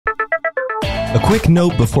A quick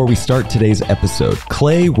note before we start today's episode.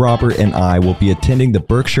 Clay, Robert, and I will be attending the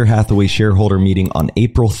Berkshire Hathaway shareholder meeting on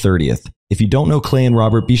April 30th. If you don't know Clay and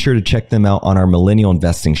Robert, be sure to check them out on our Millennial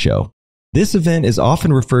Investing Show. This event is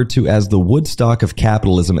often referred to as the Woodstock of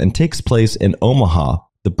capitalism and takes place in Omaha,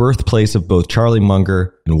 the birthplace of both Charlie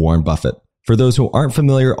Munger and Warren Buffett. For those who aren't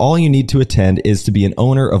familiar, all you need to attend is to be an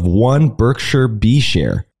owner of one Berkshire B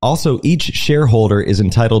share. Also, each shareholder is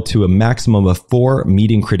entitled to a maximum of 4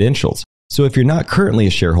 meeting credentials. So if you're not currently a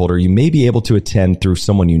shareholder, you may be able to attend through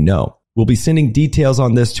someone you know. We'll be sending details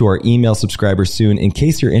on this to our email subscribers soon in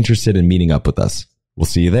case you're interested in meeting up with us. We'll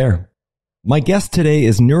see you there. My guest today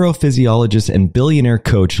is neurophysiologist and billionaire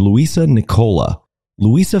coach Louisa Nicola.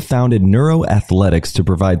 Louisa founded Neuro Athletics to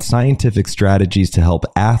provide scientific strategies to help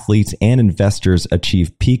athletes and investors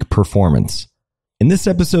achieve peak performance. In this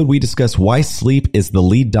episode, we discuss why sleep is the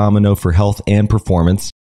lead domino for health and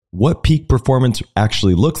performance, what peak performance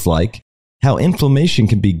actually looks like, how inflammation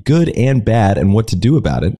can be good and bad and what to do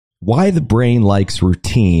about it, why the brain likes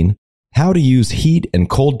routine, how to use heat and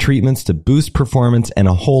cold treatments to boost performance, and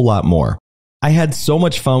a whole lot more. I had so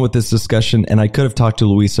much fun with this discussion, and I could have talked to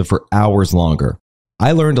Louisa for hours longer.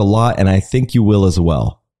 I learned a lot, and I think you will as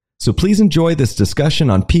well. So please enjoy this discussion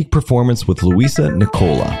on peak performance with Louisa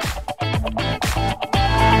Nicola.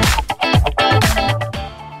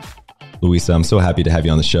 Louisa, I'm so happy to have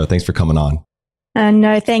you on the show. Thanks for coming on.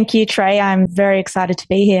 No, thank you, Trey. I'm very excited to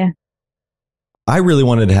be here. I really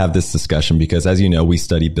wanted to have this discussion because, as you know, we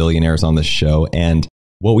study billionaires on this show. And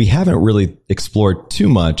what we haven't really explored too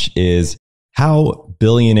much is how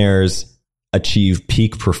billionaires achieve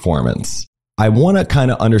peak performance. I want to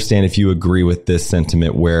kind of understand if you agree with this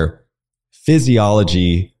sentiment where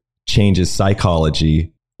physiology changes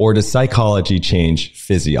psychology, or does psychology change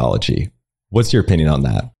physiology? What's your opinion on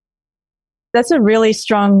that? That's a really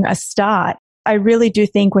strong start. I really do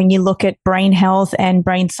think when you look at brain health and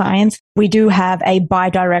brain science, we do have a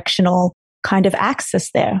bidirectional kind of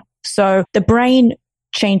axis there. So the brain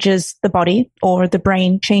changes the body, or the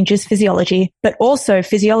brain changes physiology, but also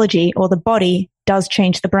physiology or the body does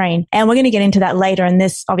change the brain. And we're going to get into that later. And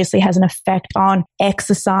this obviously has an effect on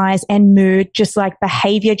exercise and mood, just like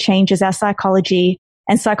behavior changes our psychology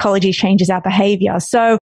and psychology changes our behavior.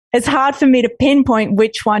 So it's hard for me to pinpoint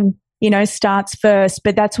which one starts first,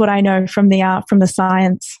 but that's what I know from the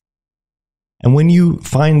science. And when you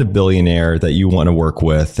find a billionaire that you want to work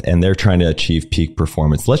with and they're trying to achieve peak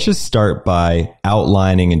performance, let's just start by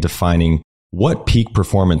outlining and defining what peak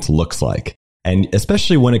performance looks like. And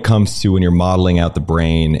especially when it comes to when you're modeling out the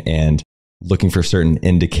brain and looking for certain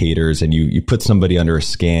indicators and you put somebody under a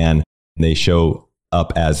scan and they show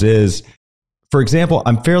up as is. For example,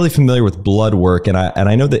 I'm fairly familiar with blood work, and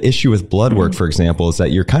I know the issue with blood work, for example, is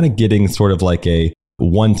that you're kind of getting sort of like a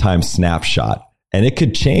one-time snapshot, and it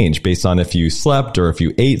could change based on if you slept or if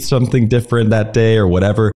you ate something different that day or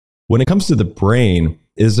whatever. When it comes to the brain,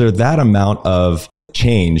 is there that amount of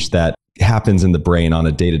change that happens in the brain on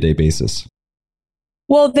a day-to-day basis?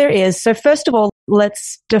 Well, there is. So first of all,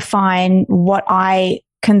 let's define what I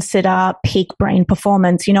consider peak brain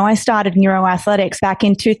performance. I started Neuro Athletics back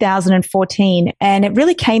in 2014, and it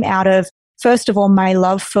really came out of, first of all, my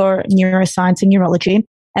love for neuroscience and neurology,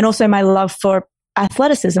 and also my love for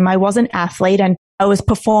athleticism. I was an athlete and I was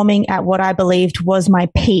performing at what I believed was my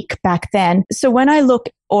peak back then. So when I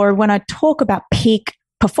talk about peak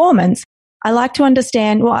performance, I like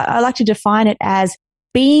to define it as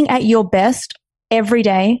being at your best every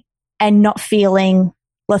day and not feeling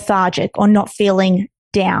lethargic or not feeling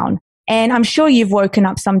down. And I'm sure you've woken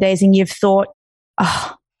up some days and you've thought,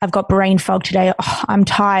 oh, I've got brain fog today. Oh, I'm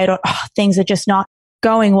tired, or things are just not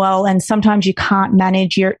going well. And sometimes you can't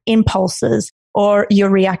manage your impulses or your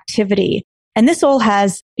reactivity. And this all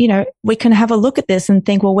has, we can have a look at this and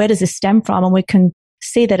think, well, where does this stem from? And we can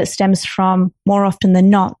see that it stems from, more often than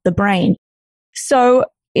not, the brain. So,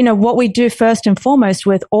 what we do first and foremost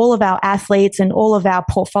with all of our athletes and all of our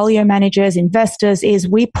portfolio managers, investors, is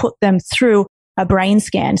we put them through a brain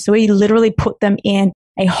scan. So we literally put them in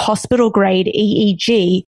a hospital grade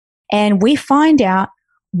EEG, and we find out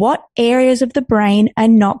what areas of the brain are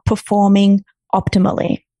not performing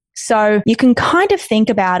optimally. So you can kind of think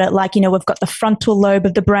about it like, we've got the frontal lobe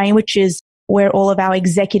of the brain, which is where all of our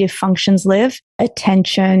executive functions live,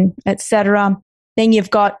 attention, etc. Then you've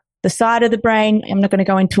got the side of the brain. I'm not going to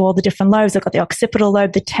go into all the different lobes. I've got the occipital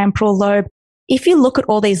lobe, the temporal lobe. If you look at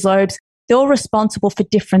all these lobes, they're all responsible for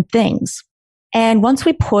different things. And once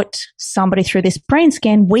we put somebody through this brain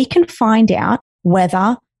scan, we can find out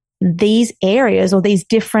whether these areas or these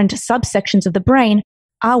different subsections of the brain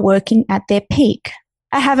are working at their peak.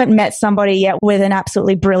 I haven't met somebody yet with an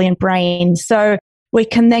absolutely brilliant brain. So we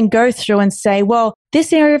can then go through and say, well,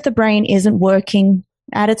 this area of the brain isn't working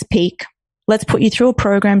at its peak. Let's put you through a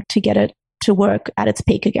program to get it to work at its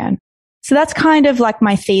peak again. So that's kind of like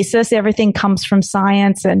my thesis. Everything comes from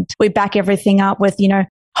science and we back everything up with,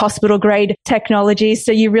 hospital grade technology.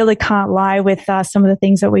 So you really can't lie with some of the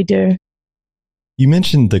things that we do. You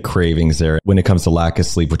mentioned the cravings there when it comes to lack of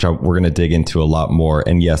sleep, which we're going to dig into a lot more.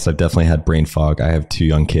 And yes, I've definitely had brain fog. I have 2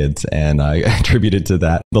 young kids and I attribute it to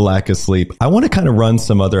that, the lack of sleep. I want to kind of run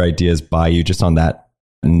some other ideas by you just on that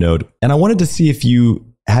note. And I wanted to see if you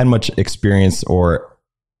had much experience or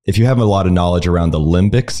if you have a lot of knowledge around the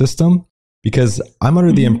limbic system, because I'm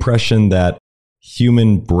under the impression that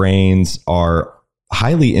human brains are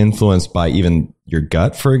highly influenced by even your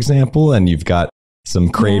gut, for example, and you've got some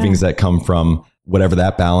cravings that come from whatever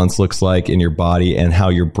that balance looks like in your body, and how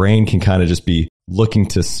your brain can kind of just be looking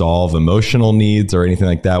to solve emotional needs or anything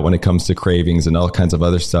like that when it comes to cravings and all kinds of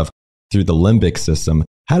other stuff through the limbic system.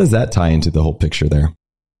 How does that tie into the whole picture there?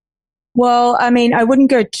 Well, I mean, I wouldn't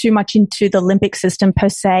go too much into the limbic system per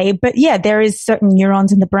se, but yeah, there is certain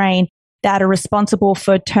neurons in the brain that are responsible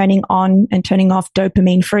for turning on and turning off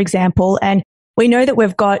dopamine, for example. And we know that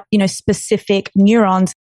we've got, specific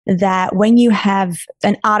neurons that when you have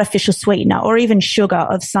an artificial sweetener or even sugar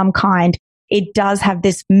of some kind, it does have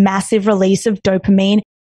this massive release of dopamine,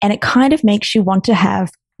 and it kind of makes you want to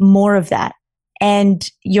have more of that. And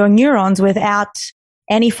your neurons, without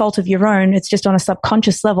any fault of your own, it's just on a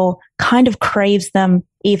subconscious level, kind of craves them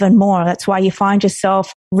even more. That's why you find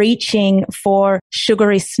yourself reaching for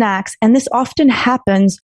sugary snacks. And this often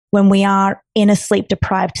happens when we are in a sleep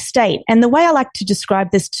deprived state. And the way I like to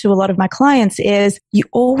describe this to a lot of my clients is you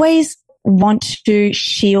always want to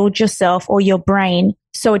shield yourself or your brain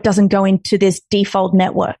so it doesn't go into this default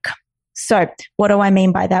network. So what do I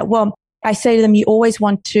mean by that? Well, I say to them, you always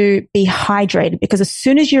want to be hydrated, because as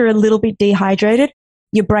soon as you're a little bit dehydrated,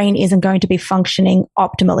 your brain isn't going to be functioning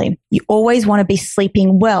optimally. You always want to be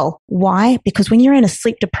sleeping well. Why? Because when you're in a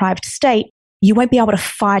sleep deprived state, you won't be able to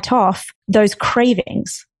fight off those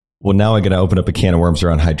cravings. Well, now I'm going to open up a can of worms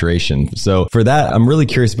around hydration. So for that, I'm really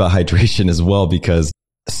curious about hydration as well, because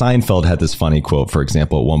Seinfeld had this funny quote, for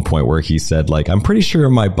example, at one point where he said, I'm pretty sure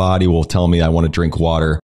my body will tell me I want to drink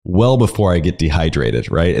water well before I get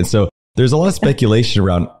dehydrated, right? And so there's a lot of speculation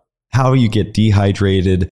around how you get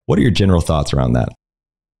dehydrated. What are your general thoughts around that?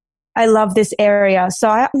 I love this area. So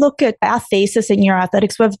I look at our thesis in Neuro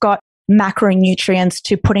Athletics. We've got macronutrients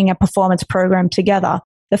to putting a performance program together.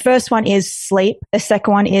 The first one is sleep. The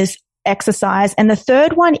second one is exercise. And the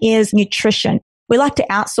third one is nutrition. We like to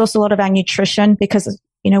outsource a lot of our nutrition because,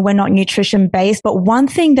 we're not nutrition based. But one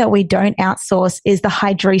thing that we don't outsource is the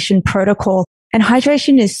hydration protocol. And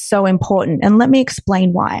hydration is so important. And let me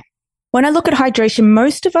explain why. When I look at hydration,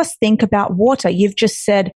 most of us think about water. You've just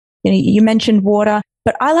said, you mentioned water,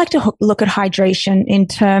 but I like to look at hydration in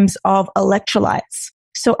terms of electrolytes.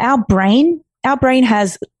 So our brain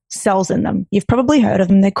has cells in them. You've probably heard of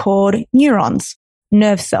them. They're called neurons,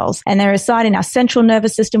 nerve cells, and they reside in our central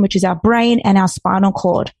nervous system, which is our brain, and our spinal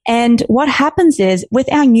cord. And what happens is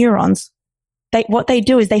with our neurons, what they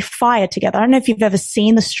do is they fire together. I don't know if you've ever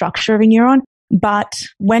seen the structure of a neuron, but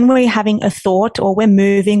when we're having a thought or we're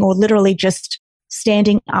moving or literally just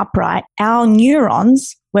standing upright, our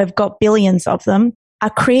neurons, we've got billions of them, are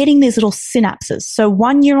creating these little synapses. So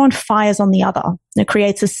one neuron fires on the other. It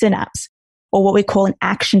creates a synapse, or what we call an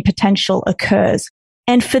action potential occurs.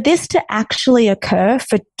 And for this to actually occur,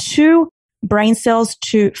 for 2 brain cells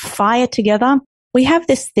to fire together, we have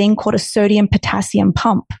this thing called a sodium-potassium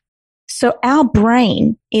pump. So our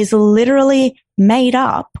brain is literally made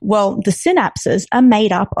up, the synapses are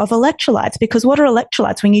made up of electrolytes, because what are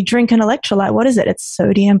electrolytes? When you drink an electrolyte, what is it? It's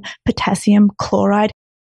sodium, potassium, chloride.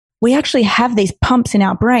 We actually have these pumps in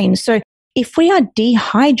our brain. So if we are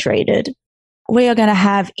dehydrated, we are going to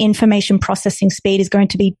have information processing speed is going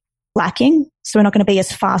to be lacking. So we're not going to be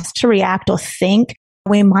as fast to react or think.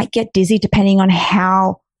 We might get dizzy depending on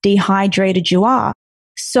how dehydrated you are.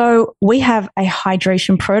 So we have a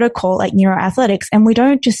hydration protocol at Neuro Athletics, and we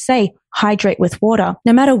don't just say hydrate with water.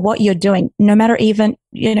 No matter what you're doing, no matter even,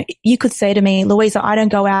 you could say to me, Louisa, I don't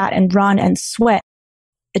go out and run and sweat.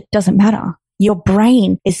 It doesn't matter. Your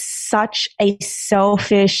brain is such a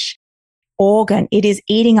selfish organ. It is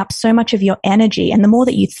eating up so much of your energy. And the more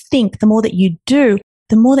that you think, the more that you do,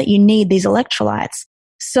 the more that you need these electrolytes.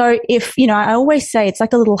 So if, I always say it's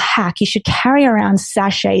like a little hack. You should carry around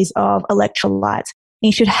sachets of electrolytes. And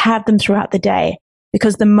you should have them throughout the day,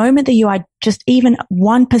 because the moment that you are just even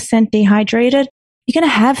 1% dehydrated, you're going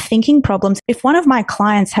to have thinking problems. If one of my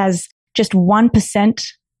clients has just 1%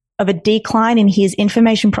 of a decline in his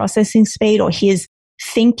information processing speed or his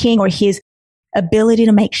thinking or his ability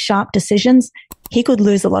to make sharp decisions, he could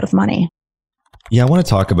lose a lot of money. Yeah, I want to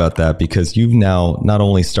talk about that because you've now not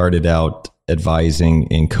only started out advising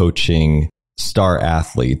and coaching star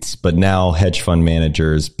athletes, but now hedge fund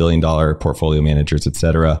managers, billion-dollar portfolio managers, et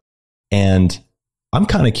cetera. And I'm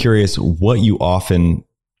kind of curious what you often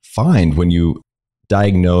find when you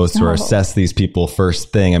diagnose or assess these people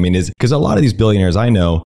first thing. I mean, because a lot of these billionaires I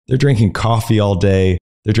know, they're drinking coffee all day.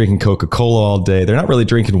 They're drinking Coca-Cola all day. They're not really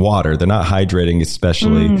drinking water. They're not hydrating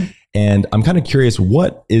especially. And I'm kind of curious,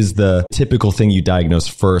 what is the typical thing you diagnose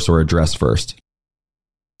first or address first?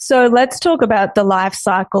 So let's talk about the life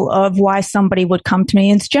cycle of why somebody would come to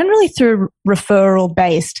me. It's generally through referral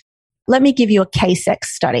based. Let me give you a case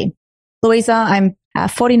X study. Louisa, I'm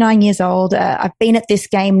 49 years old. I've been at this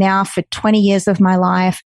game now for 20 years of my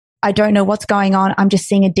life. I don't know what's going on. I'm just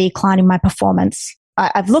seeing a decline in my performance.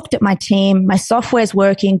 I've looked at my team. My software's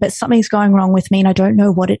working, but something's going wrong with me and I don't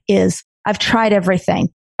know what it is. I've tried everything.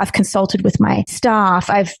 I've consulted with my staff.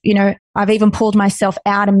 I've even pulled myself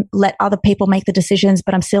out and let other people make the decisions,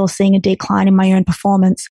 but I'm still seeing a decline in my own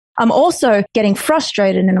performance. I'm also getting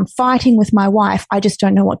frustrated and I'm fighting with my wife. I just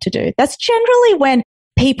don't know what to do. That's generally when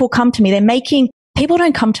people come to me. People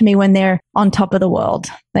don't come to me when they're on top of the world.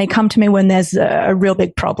 They come to me when there's a real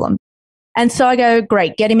big problem. And so I go,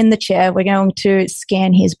 great, get him in the chair. We're going to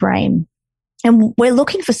scan his brain. And we're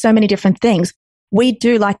looking for so many different things. We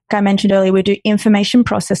do, like I mentioned earlier, we do information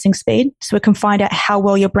processing speed. So we can find out how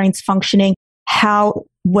well your brain's functioning, how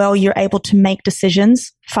well you're able to make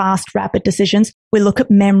decisions, fast, rapid decisions. We look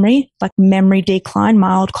at memory, like memory decline,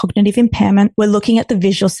 mild cognitive impairment. We're looking at the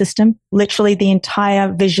visual system, literally the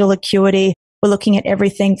entire visual acuity. We're looking at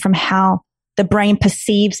everything from how the brain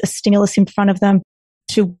perceives a stimulus in front of them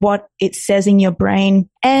to what it says in your brain.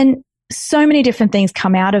 And so many different things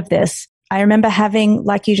come out of this. I remember having,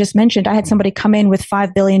 like you just mentioned, I had somebody come in with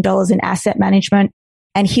 $5 billion in asset management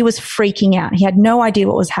and he was freaking out. He had no idea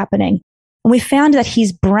what was happening. And we found that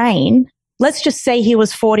his brain, let's just say he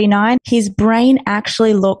was 49, his brain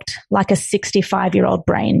actually looked like a 65-year-old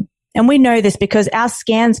brain. And we know this because our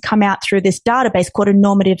scans come out through this database called a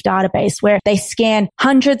normative database where they scan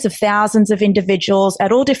hundreds of thousands of individuals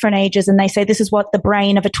at all different ages and they say this is what the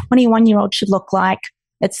brain of a 21-year-old should look like,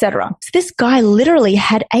 etc. So this guy literally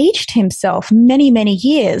had aged himself many, many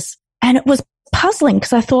years. And it was puzzling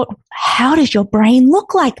because I thought, how does your brain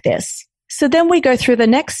look like this? So then we go through the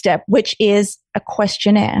next step, which is a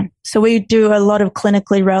questionnaire. So we do a lot of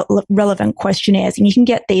clinically relevant questionnaires and you can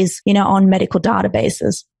get these, on medical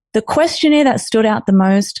databases. The questionnaire that stood out the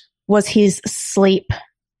most was his sleep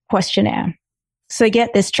questionnaire. So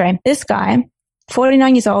get this, Trey. This guy,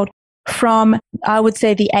 49 years old, from, I would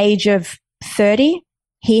say, the age of 30,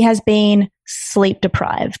 he has been sleep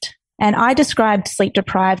deprived. And I described sleep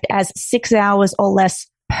deprived as 6 hours or less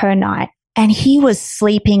per night. And he was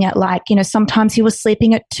sleeping at sometimes he was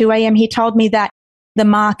sleeping at 2 a.m. He told me that the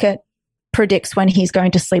market predicts when he's going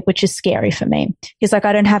to sleep, which is scary for me. He's like,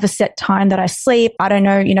 I don't have a set time that I sleep. I don't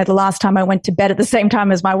know, the last time I went to bed at the same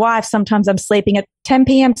time as my wife. Sometimes I'm sleeping at 10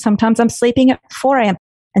 p.m. Sometimes I'm sleeping at 4 a.m.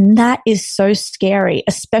 And that is so scary,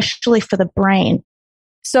 especially for the brain.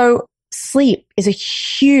 So sleep is a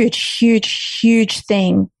huge, huge, huge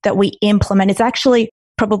thing that we implement. It's actually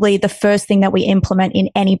probably the first thing that we implement in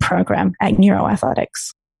any program at Neuro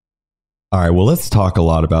Athletics. All right, well, let's talk a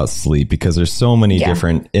lot about sleep because there's so many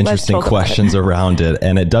different interesting questions around it.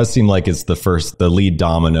 And it does seem like it's the lead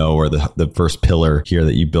domino or the first pillar here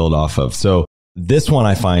that you build off of. So this one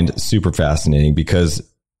I find super fascinating because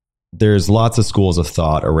there's lots of schools of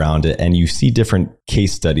thought around it and you see different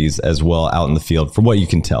case studies as well out in the field from what you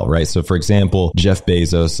can tell, right? So for example, Jeff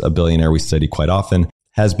Bezos, a billionaire we study quite often,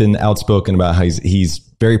 has been outspoken about how he's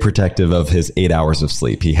very protective of his 8 hours of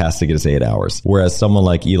sleep. He has to get his 8 hours. Whereas someone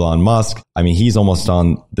like Elon Musk, I mean, he's almost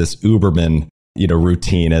on this Uberman,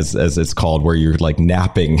 routine as it's called, where you're like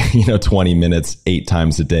napping, 20 minutes, 8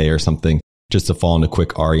 times a day or something just to fall into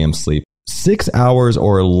quick REM sleep. 6 hours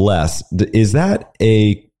or less. Is that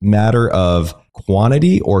a matter of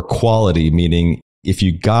quantity or quality? Meaning, if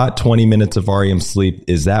you got 20 minutes of REM sleep,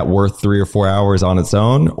 is that worth 3 or 4 hours on its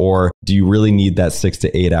own? Or do you really need that 6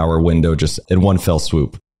 to 8 hour window just in one fell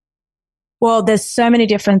swoop? Well, there's so many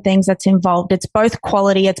different things that's involved. It's both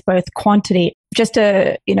quality, it's both quantity. Just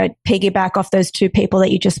to, piggyback off those two people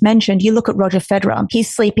that you just mentioned, you look at Roger Federer, he's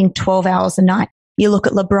sleeping 12 hours a night. You look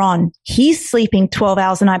at LeBron, he's sleeping 12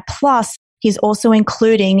 hours a night. Plus, he's also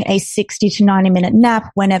including a 60 to 90 minute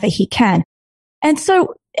nap whenever he can. And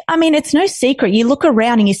so, it's no secret. You look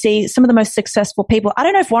around and you see some of the most successful people. I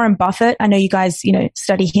don't know if Warren Buffett, I know you guys,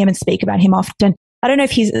 study him and speak about him often. I don't know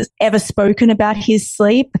if he's ever spoken about his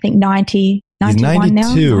sleep. I think 90, He's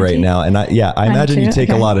 92 now, right now. And I imagine you take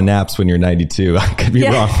a lot of naps when you're 92. I could be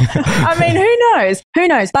wrong. I mean, who knows? Who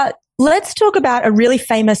knows? But let's talk about a really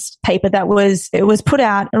famous paper that was put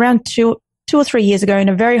out around two or 3 years ago in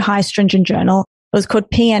a very high stringent journal. It was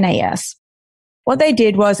called PNAS. What they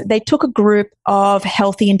did was they took a group of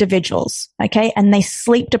healthy individuals, okay, and they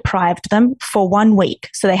sleep deprived them for 1 week.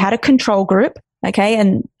 So they had a control group, okay,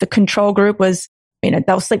 and the control group was, they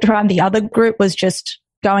were sleep deprived. The other group was just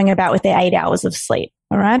going about with their 8 hours of sleep,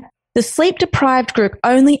 all right? The sleep deprived group,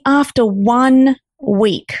 only after 1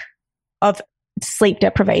 week of sleep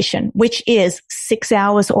deprivation, which is 6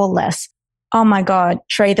 hours or less. Oh my God,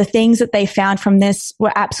 Trey, the things that they found from this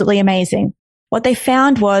were absolutely amazing. What they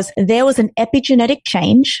found was there was an epigenetic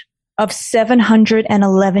change of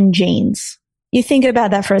 711 genes. You think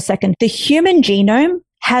about that for a second. The human genome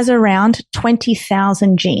has around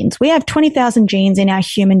 20,000 genes. We have 20,000 genes in our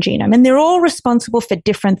human genome, and they're all responsible for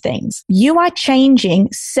different things. You are changing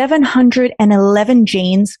 711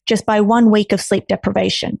 genes just by 1 week of sleep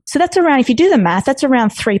deprivation. So that's around, if you do the math, that's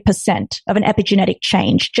around 3% of an epigenetic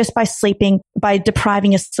change just by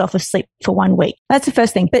depriving yourself of sleep for 1 week. That's the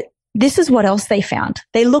first thing. But this is what else they found.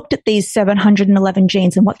 They looked at these 711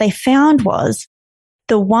 genes, and what they found was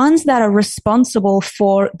the ones that are responsible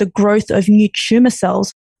for the growth of new tumor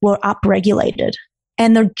cells were upregulated,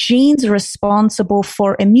 and the genes responsible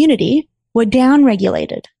for immunity were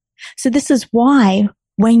downregulated. So this is why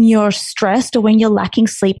when you're stressed or when you're lacking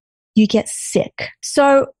sleep, you get sick.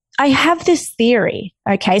 So I have this theory,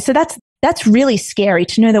 okay? So that's really scary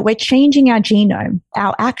to know that we're changing our genome,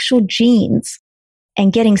 our actual genes,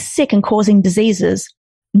 and getting sick and causing diseases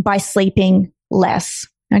by sleeping less,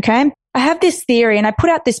 okay? I have this theory, and I put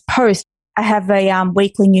out this post. I have a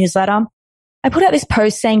weekly newsletter. I put out this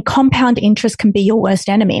post saying compound interest can be your worst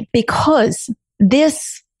enemy, because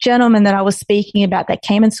this gentleman that I was speaking about that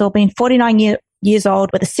came and saw me, 49 years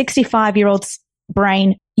old with a 65-year-old's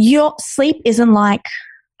brain, your sleep isn't like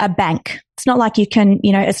a bank. It's not like you can,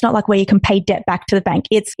 it's not like where you can pay debt back to the bank.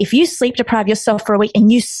 It's if you sleep deprive yourself for a week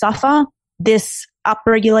and you suffer this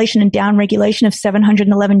upregulation and downregulation of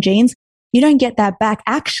 711 genes, you don't get that back.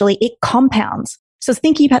 Actually, it compounds. So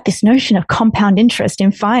thinking about this notion of compound interest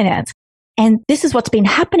in finance, and this is what's been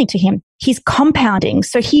happening to him. He's compounding.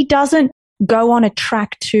 So he doesn't go on a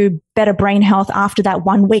track to better brain health after that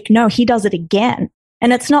 1 week. No, he does it again.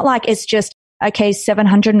 And it's not like it's just, okay,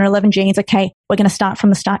 711 genes. Okay, we're going to start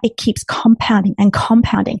from the start. It keeps compounding and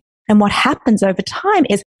compounding. And what happens over time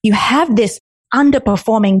is you have this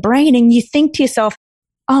underperforming brain, and you think to yourself,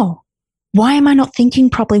 oh, why am I not thinking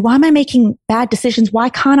properly? Why am I making bad decisions? Why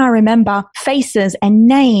can't I remember faces and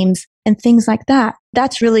names and things like that?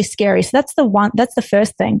 That's really scary. So that's the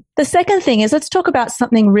first thing. The second thing is, let's talk about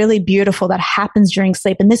something really beautiful that happens during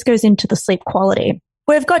sleep. And this goes into the sleep quality.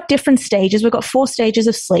 We've got different stages. We've got 4 stages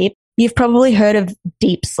of sleep. You've probably heard of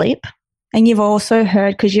deep sleep. And you've also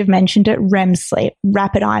heard, because you've mentioned it, REM sleep,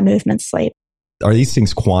 rapid eye movement sleep. Are these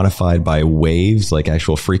things quantified by waves, like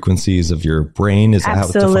actual frequencies of your brain? Is that how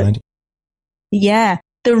it's defined? Yeah.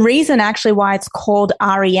 The reason actually why it's called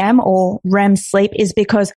REM or REM sleep is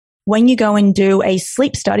because when you go and do a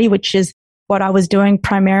sleep study, which is what I was doing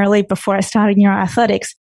primarily before I started Neuro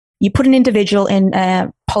Athletics, you put an individual in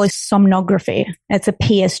a polysomnography. It's a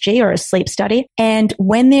PSG or a sleep study. And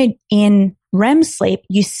when they're in REM sleep,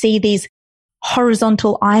 you see these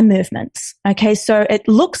horizontal eye movements. Okay. So it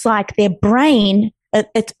looks like their brain,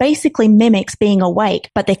 it basically mimics being awake,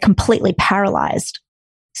 but they're completely paralyzed.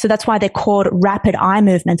 So that's why they're called rapid eye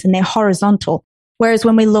movements, and they're horizontal. Whereas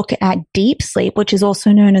when we look at deep sleep, which is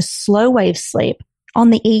also known as slow wave sleep,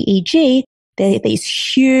 on the EEG, there are these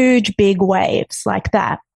huge big waves like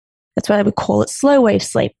that. That's why we call it slow wave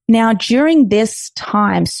sleep. Now, during this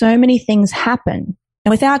time, so many things happen.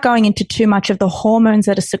 And without going into too much of the hormones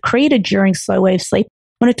that are secreted during slow wave sleep,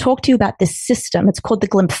 I want to talk to you about this system. It's called the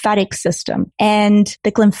glymphatic system. And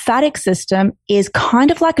the glymphatic system is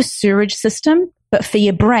kind of like a sewerage system, but for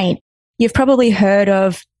your brain. You've probably heard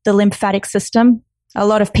of the lymphatic system. A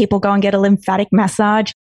lot of people go and get a lymphatic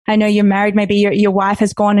massage. I know you're married. Maybe your wife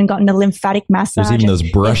has gone and gotten a lymphatic massage. There's even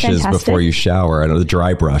those brushes before you shower. I know, the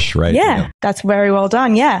dry brush, right? Yeah, that's very well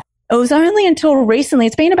done. Yeah. It was only until recently,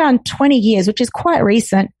 it's been about 20 years, which is quite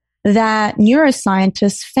recent, that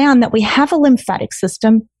neuroscientists found that we have a lymphatic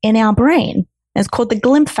system in our brain. It's called the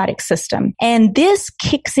glymphatic system. And this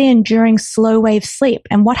kicks in during slow wave sleep.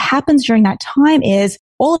 And what happens during that time is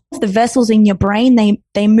all of the vessels in your brain,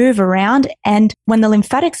 they move around. And when the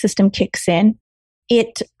lymphatic system kicks in,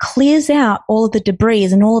 it clears out all of the debris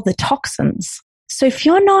and all of the toxins. So if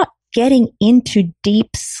you're not getting into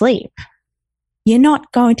deep sleep, you're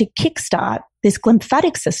not going to kickstart this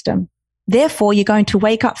glymphatic system. Therefore, you're going to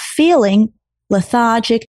wake up feeling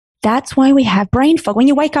lethargic. That's why we have brain fog. When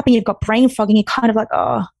you wake up and you've got brain fog and you're kind of like,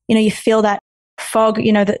 oh, you feel that fog,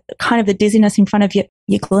 the kind of the dizziness in front of you.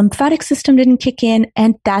 Your glymphatic system didn't kick in.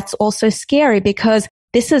 And that's also scary because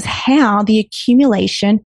this is how the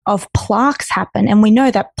accumulation of plaques happen. And we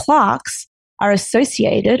know that plaques are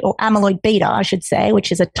associated, or amyloid beta, I should say,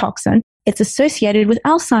 which is a toxin, it's associated with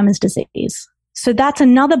Alzheimer's disease. So that's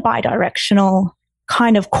another bidirectional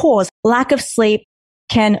kind of cause. Lack of sleep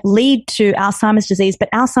can lead to Alzheimer's disease,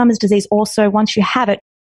 but Alzheimer's disease also, once you have it,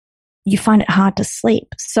 you find it hard to sleep.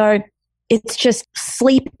 So it's just,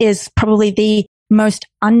 sleep is probably the most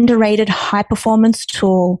underrated high performance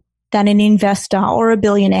tool that an investor or a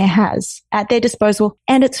billionaire has at their disposal,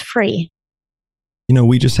 and it's free.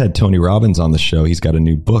 We just had Tony Robbins on the show. He's got a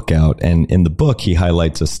new book out, and in the book, he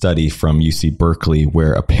highlights a study from UC Berkeley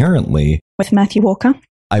where apparently... With Matthew Walker?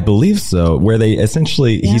 I believe so, where they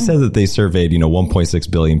essentially, he said that they surveyed,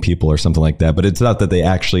 1.6 billion people or something like that, but it's not that they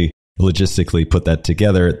actually logistically put that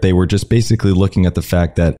together. They were just basically looking at the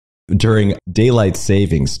fact that during daylight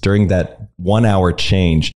savings, during that 1 hour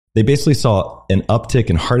change, they basically saw an uptick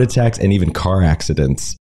in heart attacks and even car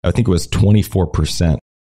accidents. I think it was 24%,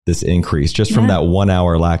 this increase just from that 1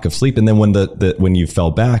 hour lack of sleep. And then when you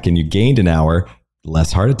fell back and you gained an hour,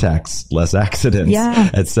 less heart attacks, less accidents,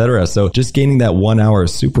 etc. So just gaining that 1 hour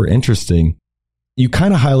is super interesting. You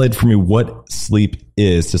kind of highlighted for me what sleep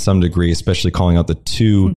is to some degree, especially calling out the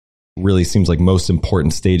two really seems like most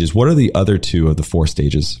important stages. What are the other two of the four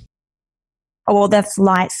stages? Oh, well, that's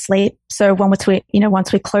light sleep. So once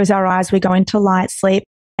we close our eyes, we go into light sleep.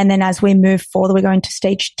 And then as we move forward, we go into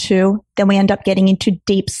stage 2. Then we end up getting into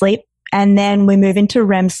deep sleep. And then we move into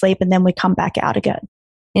REM sleep. And then we come back out again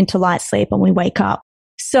into light sleep and we wake up.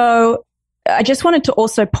 So I just wanted to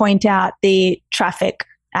also point out the traffic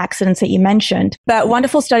accidents that you mentioned. But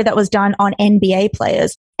wonderful study that was done on NBA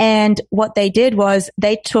players. And what they did was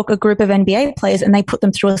they took a group of NBA players and they put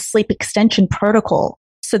them through a sleep extension protocol.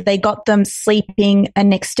 So they got them sleeping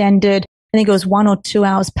an extended, I think it was 1 or 2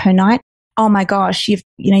 hours per night. Oh my gosh,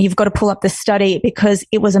 you've got to pull up the study because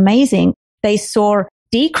it was amazing. They saw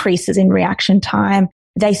decreases in reaction time.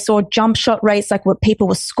 They saw jump shot rates, like what people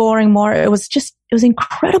were scoring more. It was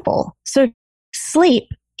incredible. So sleep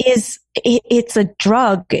it's a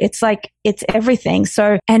drug. It's everything.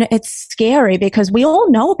 So, and it's scary because we all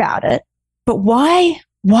know about it, but why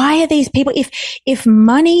are these people, if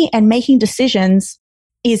money and making decisions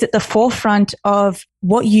is at the forefront of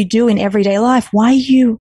what you do in everyday life, why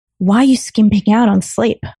are you skimping out on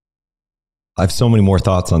sleep? I have so many more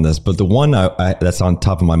thoughts on this, but the one that's on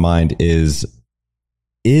top of my mind is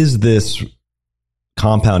this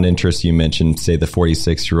compound interest you mentioned, say the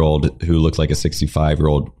 46-year-old who looked like a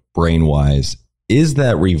 65-year-old brain-wise, is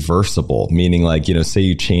that reversible? Meaning say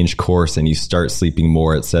you change course and you start sleeping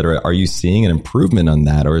more, et cetera. Are you seeing an improvement on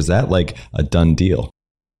that? Or is that like a done deal?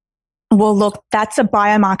 Well, look, that's a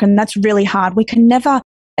biomarker and that's really hard.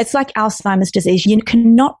 It's like Alzheimer's disease. You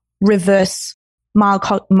cannot reverse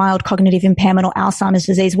mild cognitive impairment or Alzheimer's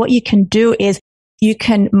disease. What you can do is you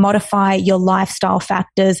can modify your lifestyle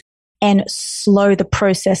factors and slow the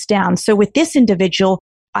process down. So with this individual,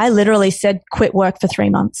 I literally said, quit work for 3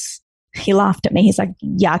 months. He laughed at me. He's like,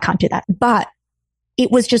 yeah, I can't do that. But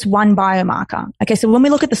it was just one biomarker. Okay, so when we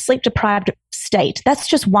look at the sleep deprived state, that's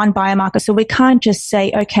just one biomarker. So we can't just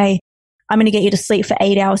say, okay, I'm going to get you to sleep for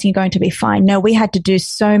 8 hours and you're going to be fine. No, we had to do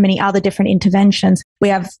so many other different interventions. We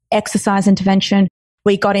have exercise intervention.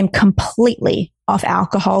 We got him completely off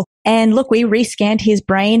alcohol. And look, we rescanned his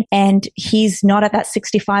brain and he's not at that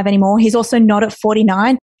 65 anymore. He's also not at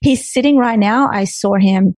 49. He's sitting right now. I saw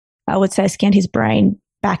him, I would say I scanned his brain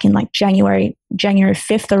back in like January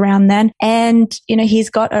 5th around then. And, he's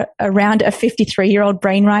got around a 53-year-old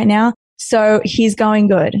brain right now. So he's going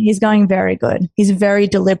good. He's going very good. He's very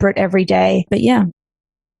deliberate every day. But yeah.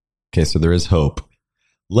 Okay, so there is hope.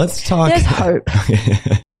 Let's talk. There's hope.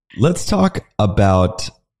 Let's talk about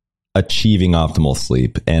achieving optimal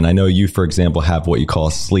sleep. And I know you, for example, have what you call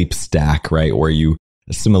a sleep stack, right? Where you,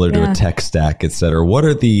 similar to a tech stack, et cetera. What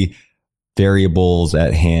are the variables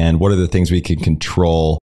at hand? What are the things we can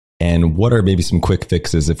control? And what are maybe some quick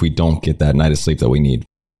fixes if we don't get that night of sleep that we need?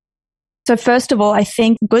 So first of all, I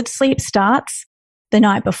think good sleep starts the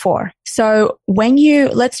night before. So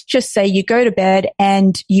let's just say you go to bed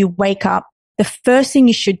and you wake up, the first thing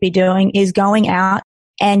you should be doing is going out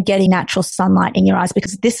and getting natural sunlight in your eyes,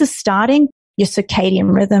 because this is starting your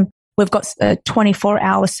circadian rhythm. We've got a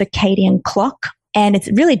 24-hour circadian clock and it's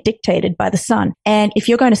really dictated by the sun. And if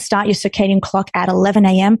you're going to start your circadian clock at 11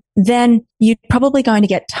 a.m., then you're probably going to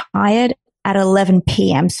get tired at 11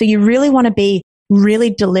 p.m. So you really want to be really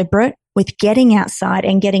deliberate with getting outside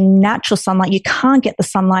and getting natural sunlight. You can't get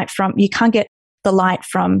the light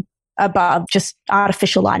from above, just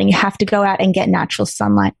artificial lighting. You have to go out and get natural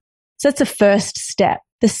sunlight. So that's the first step.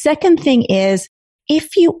 The second thing is,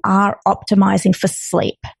 if you are optimizing for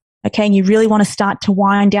sleep, okay, and you really want to start to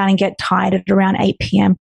wind down and get tired at around 8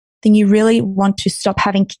 p.m., then you really want to stop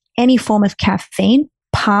having any form of caffeine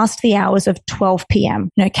past the hours of 12 p.m.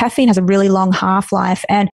 Caffeine has a really long half-life.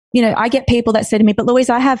 And, I get people that say to me, but Louise,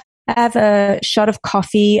 I have a shot of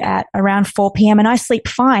coffee at around 4 p.m. and I sleep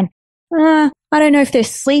fine. I don't know if they're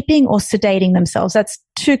sleeping or sedating themselves. That's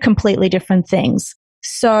two completely different things.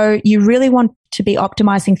 So you really want to be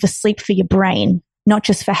optimizing for sleep for your brain, not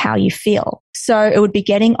just for how you feel. So it would be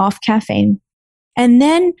getting off caffeine. And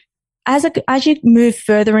then as you move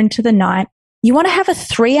further into the night, you want to have a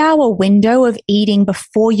 3-hour window of eating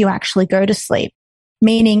before you actually go to sleep.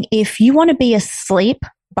 Meaning if you want to be asleep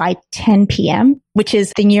by 10 p.m., which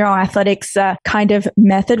is the Neuro Athletics kind of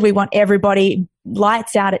method, we want everybody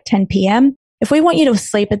lights out at 10 p.m. If we want you to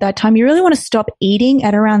sleep at that time, you really want to stop eating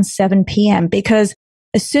at around 7 p.m. because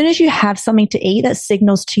as soon as you have something to eat, that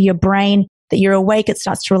signals to your brain that you're awake. It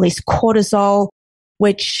starts to release cortisol,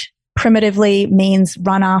 which primitively means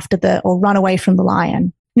run away from the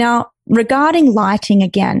lion. Now, regarding lighting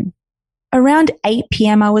again, around 8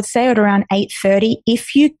 p.m., I would say, or around 8:30,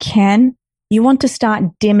 if you can, you want to start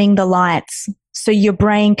dimming the lights so your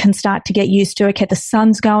brain can start to get used to, okay, the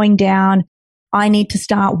sun's going down. I need to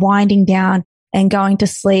start winding down and going to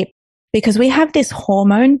sleep because we have this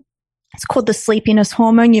hormone. It's called the sleepiness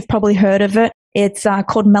hormone. You've probably heard of it. It's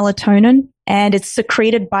called melatonin, and it's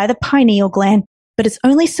secreted by the pineal gland, but it's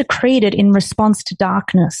only secreted in response to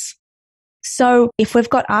darkness. So if we've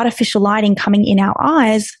got artificial lighting coming in our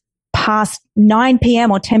eyes past 9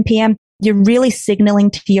 p.m. or 10 p.m., you're really signaling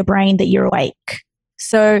to your brain that you're awake.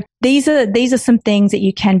 So these are some things that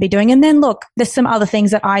you can be doing. And then look, there's some other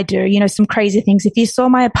things that I do, some crazy things. If you saw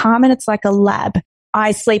my apartment, it's like a lab.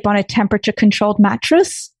 I sleep on a temperature controlled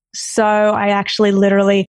mattress. So I actually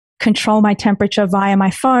literally control my temperature via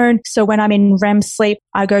my phone. So when I'm in REM sleep,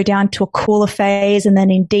 I go down to a cooler phase, and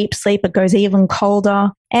then in deep sleep, it goes even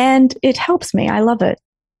colder, and it helps me. I love it.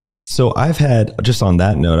 So just on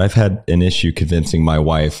that note, I've had an issue convincing my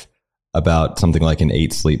wife about something like an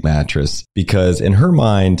 8 sleep mattress, because in her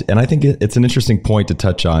mind, and I think it's an interesting point to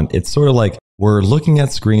touch on, it's sort of like we're looking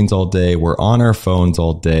at screens all day, we're on our phones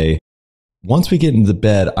all day. Once we get into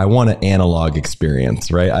bed, I want an analog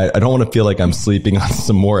experience, right? I don't want to feel like I'm sleeping on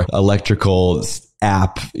some more electrical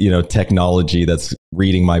app, technology that's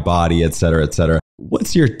reading my body, et cetera, et cetera.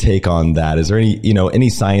 What's your take on that? Is there any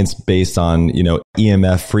science based on,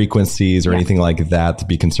 EMF frequencies or anything like that to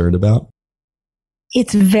be concerned about?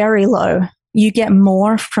 It's very low. You get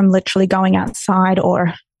more from literally going outside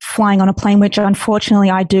or flying on a plane, which unfortunately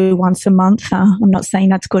I do once a month. I'm not saying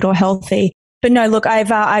that's good or healthy. But no, look,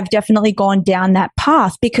 I've definitely gone down that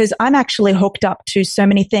path because I'm actually hooked up to so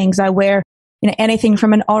many things. I wear, anything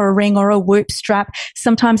from an Oura ring or a Whoop strap.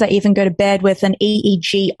 Sometimes I even go to bed with an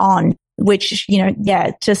EEG on, which,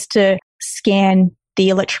 just to scan the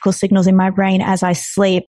electrical signals in my brain as I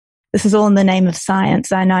sleep. This is all in the name of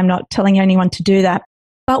science, and I'm not telling anyone to do that.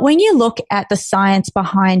 But when you look at the science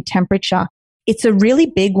behind temperature, it's a really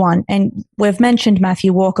big one. And we've mentioned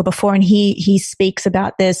Matthew Walker before, and he speaks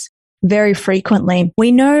about this very frequently.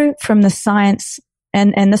 We know from the science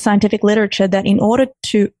and the scientific literature that in order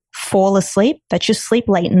to fall asleep, that's your sleep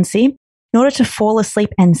latency, in order to fall asleep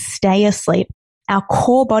and stay asleep, our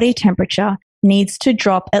core body temperature needs to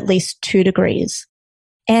drop at least 2 degrees.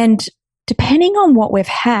 And depending on what we've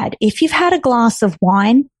had, if you've had a glass of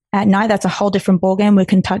wine at night, that's a whole different ballgame. We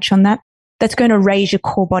can touch on that. That's going to raise your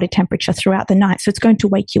core body temperature throughout the night. So it's going to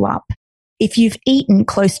wake you up. If you've eaten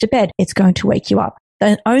close to bed, it's going to wake you up.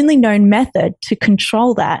 The only known method to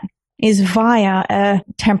control that is via a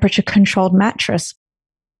temperature controlled mattress.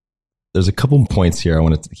 There's a couple points here I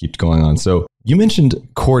want to keep going on. So you mentioned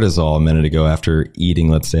cortisol a minute ago after eating,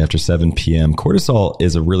 let's say after 7 p.m. Cortisol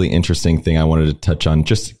is a really interesting thing I wanted to touch on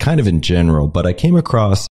just kind of in general, but I came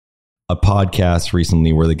across a podcast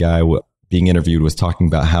recently where the guy being interviewed was talking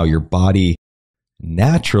about how your body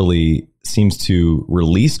naturally seems to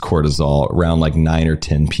release cortisol around like 9 or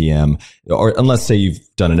 10 p.m. or unless say you've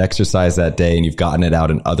done an exercise that day and you've gotten it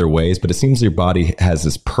out in other ways, but it seems your body has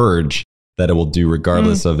this purge that it will do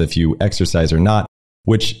regardless of if you exercise or not,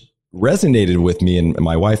 which resonated with me and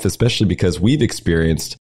my wife, especially because we've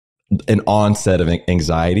experienced an onset of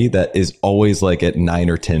anxiety that is always like at 9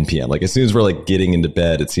 or 10 p.m. Like as soon as we're like getting into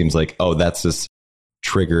bed, it seems like, oh, that's this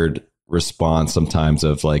triggered response sometimes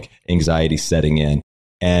of like anxiety setting in.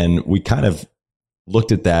 And we kind of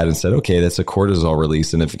looked at that and said, okay, that's a cortisol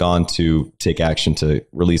release, and have gone to take action to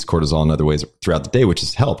release cortisol in other ways throughout the day, which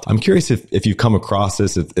has helped. I'm curious if you've come across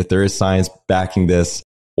this, if there is science backing this,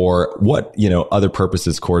 or what, other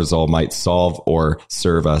purposes cortisol might solve or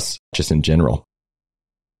serve us just in general.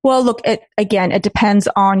 Well, look, it depends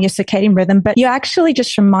on your circadian rhythm, but you actually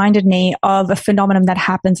just reminded me of a phenomenon that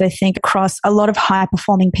happens, I think, across a lot of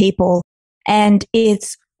high-performing people. And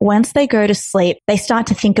it's once they go to sleep, they start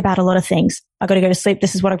to think about a lot of things. I got to go to sleep.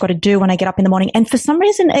 This is what I've got to do when I get up in the morning. And for some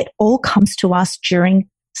reason, it all comes to us during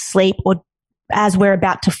sleep or as we're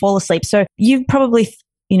about to fall asleep. So you've probably,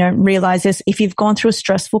 realized this. If you've gone through a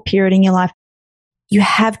stressful period in your life, you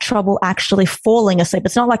have trouble actually falling asleep.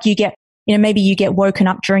 It's not like you get, maybe you get woken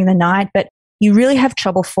up during the night, but you really have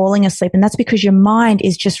trouble falling asleep. And that's because your mind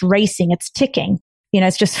is just racing. It's ticking,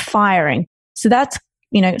 it's just firing. So that's,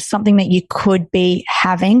 something that you could be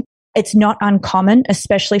having. It's not uncommon,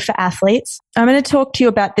 especially for athletes. I'm going to talk to you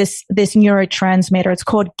about this neurotransmitter. It's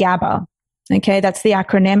called GABA. Okay, that's the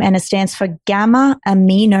acronym, and it stands for gamma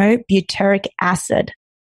amino butyric acid.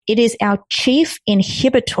 It is our chief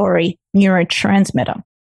inhibitory neurotransmitter.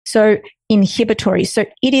 So inhibitory. So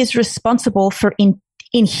it is responsible for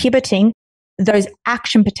inhibiting those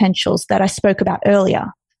action potentials that I spoke about earlier.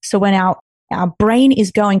 So when our brain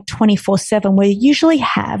is going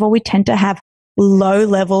 24/7, we tend to have low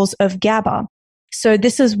levels of GABA. So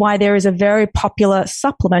this is why there is a very popular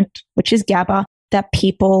supplement, which is GABA, that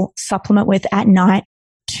people supplement with at night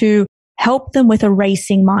to help them with a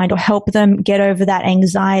racing mind or help them get over that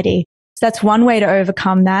anxiety. So that's one way to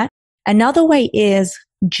overcome that. Another way is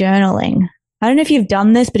journaling. I don't know if you've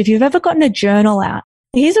done this, but if you've ever gotten a journal out,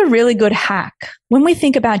 here's a really good hack. When we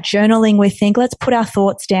think about journaling, we think, let's put our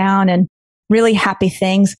thoughts down and really happy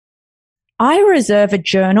things. I reserve a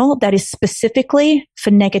journal that is specifically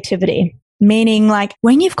for negativity, meaning like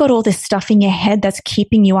when you've got all this stuff in your head that's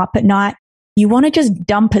keeping you up at night, you want to just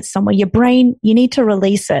dump it somewhere. Your brain, you need to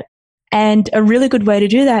release it. And a really good way to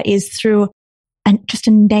do that is through just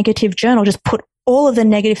a negative journal. Just put all of the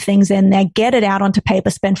negative things in there, get it out onto paper,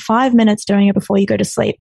 spend 5 minutes doing it before you go to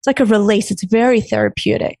sleep. It's like a release. It's very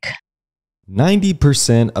therapeutic.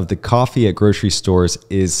 90% of the coffee at grocery stores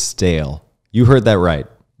is stale. You heard that right.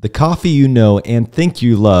 The coffee you know and think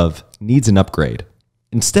you love needs an upgrade.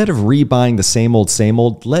 Instead of rebuying the same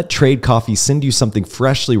old, let Trade Coffee send you something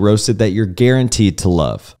freshly roasted that you're guaranteed to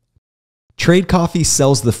love. Trade Coffee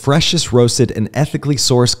sells the freshest roasted and ethically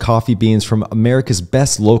sourced coffee beans from America's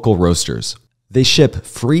best local roasters. They ship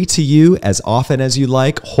free to you as often as you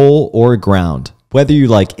like, whole or ground. Whether you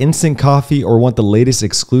like instant coffee or want the latest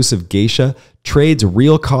exclusive geisha, Trade's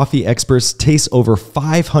real coffee experts taste over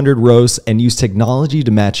 500 roasts and use technology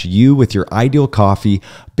to match you with your ideal coffee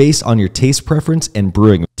based on your taste preference and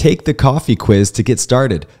brewing. Take the coffee quiz to get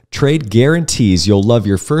started. Trade guarantees you'll love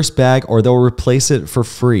your first bag or they'll replace it for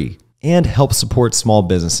free. And help support small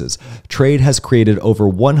businesses. Trade has created over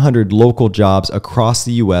 100 local jobs across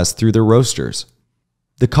the U.S. through their roasters.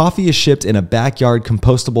 The coffee is shipped in a backyard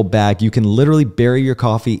compostable bag. You can literally bury your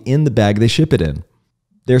coffee in the bag they ship it in.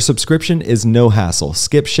 Their subscription is no hassle.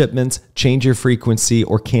 Skip shipments, change your frequency,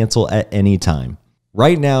 or cancel at any time.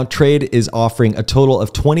 Right now, Trade is offering a total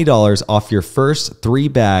of $20 off your first 3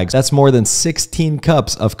 bags. That's more than 16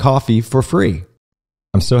 cups of coffee for free.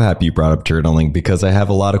 I'm so happy you brought up journaling because I have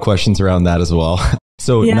a lot of questions around that as well.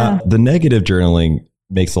 So the negative journaling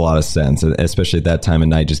makes a lot of sense, especially at that time of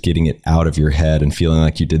night, just getting it out of your head and feeling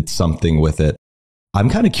like you did something with it. I'm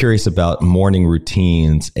kind of curious about morning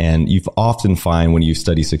routines, and you often find when you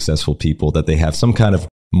study successful people that they have some kind of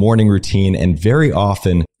morning routine, and very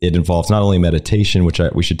often it involves not only meditation, which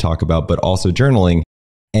we should talk about, but also journaling.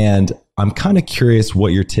 And I'm kind of curious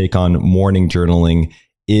what your take on morning journaling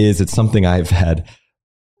is. It's something I've had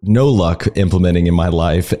no luck implementing in my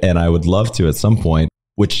life, and I would love to at some point,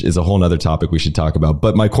 which is a whole nother topic we should talk about.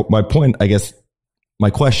 But my point, I guess, my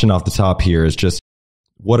question off the top here is just,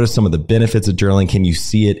 what are some of the benefits of journaling? Can you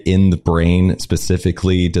see it in the brain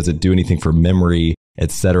specifically? Does it do anything for memory,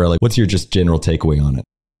 etc.? Like, what's your just general takeaway on it?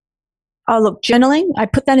 Oh, look, journaling, I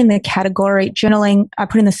put that in the category. Journaling, I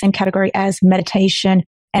put in the same category as meditation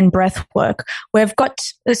and breath work.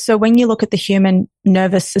 So when you look at the human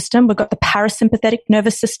nervous system, we've got the parasympathetic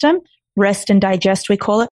nervous system, rest and digest, we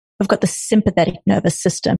call it. We've got the sympathetic nervous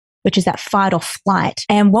system, which is that fight or flight.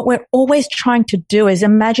 And what we're always trying to do is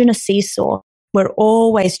imagine a seesaw. We're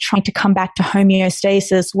always trying to come back to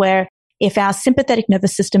homeostasis, where if our sympathetic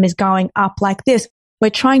nervous system is going up like this, we're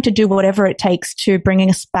trying to do whatever it takes to bring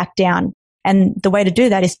us back down. And the way to do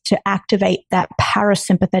that is to activate that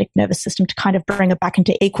parasympathetic nervous system to kind of bring it back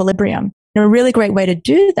into equilibrium. And a really great way to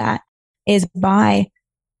do that is by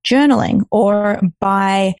journaling or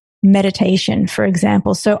by meditation, for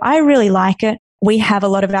example. So I really like it. We have a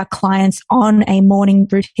lot of our clients on a morning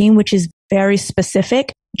routine, which is very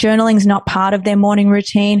specific. Journaling is not part of their morning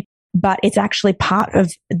routine, but it's actually part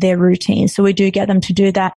of their routine. So we do get them to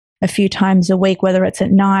do that a few times a week, whether it's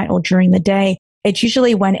at night or during the day. It's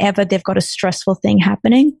usually whenever they've got a stressful thing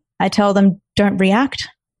happening. I tell them, don't react,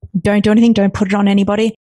 don't do anything, don't put it on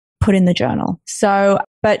anybody, put in the journal. So,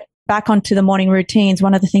 but back onto the morning routines,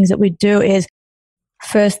 one of the things that we do is,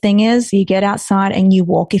 first thing is you get outside and you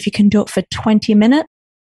walk. If you can do it for 20 minutes,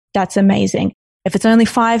 that's amazing. If it's only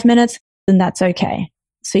 5 minutes, then that's okay.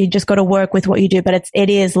 So you just got to work with what you do, but it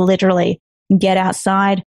is literally get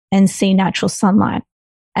outside and see natural sunlight.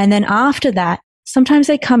 And then after that, sometimes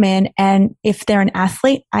they come in and if they're an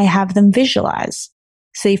athlete, I have them visualize.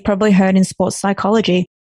 So you've probably heard in sports psychology,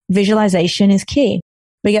 visualization is key.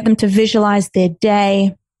 We get them to visualize their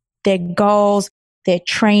day, their goals, their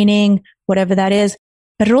training, whatever that is.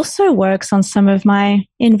 But it also works on some of my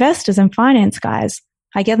investors and finance guys.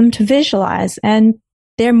 I get them to visualize and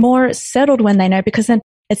they're more settled when they know, because then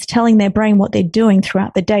it's telling their brain what they're doing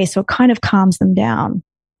throughout the day. So it kind of calms them down.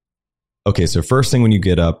 Okay, so first thing when you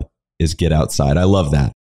get up is get outside. I love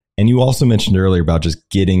that. And you also mentioned earlier about just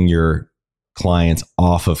getting your clients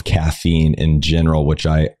off of caffeine in general, which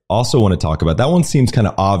I also want to talk about. That one seems kind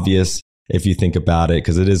of obvious if you think about it,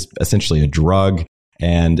 because it is essentially a drug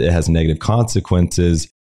and it has negative consequences.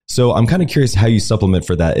 So I'm kind of curious how you supplement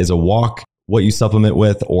for that. Is a walk what you supplement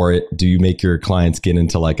with, or do you make your clients get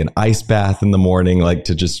into like an ice bath in the morning, like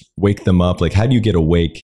to just wake them up? Like how do you get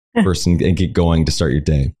awake first and get going to start your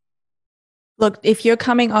day? Look, if you're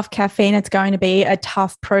coming off caffeine, it's going to be a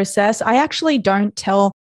tough process. I actually don't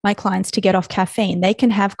tell my clients to get off caffeine. They can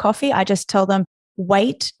have coffee. I just tell them,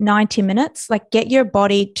 wait 90 minutes, like get your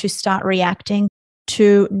body to start reacting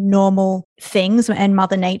to normal things and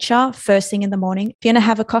Mother Nature first thing in the morning. If you're going to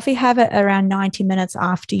have a coffee, have it around 90 minutes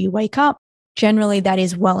after you wake up. Generally, that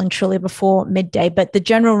is well and truly before midday. But the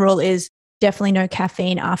general rule is definitely no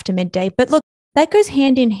caffeine after midday. But look, that goes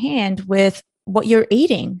hand in hand with what you're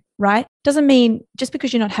eating, right? Doesn't mean just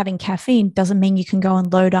because you're not having caffeine doesn't mean you can go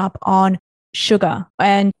and load up on sugar.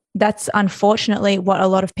 And that's unfortunately what a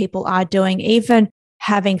lot of people are doing. Even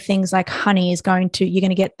having things like honey is you're going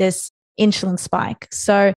to get this insulin spike.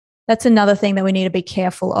 So that's another thing that we need to be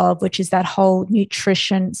careful of, which is that whole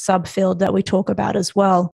nutrition subfield that we talk about as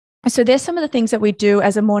well. So there's some of the things that we do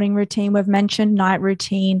as a morning routine. We've mentioned night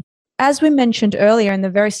routine. As we mentioned earlier in the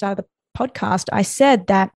very start of the podcast, I said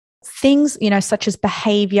that things, such as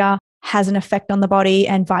behavior has an effect on the body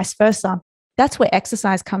and vice versa. That's where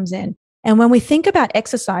exercise comes in. And when we think about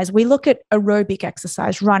exercise, we look at aerobic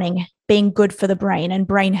exercise, running, being good for the brain and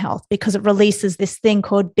brain health because it releases this thing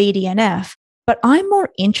called BDNF. But I'm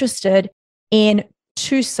more interested in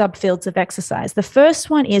two subfields of exercise. The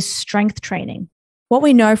first one is strength training. What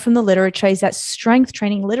we know from the literature is that strength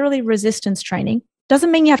training, literally resistance training,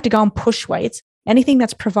 doesn't mean you have to go and push weights. Anything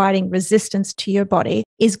that's providing resistance to your body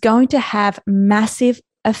is going to have massive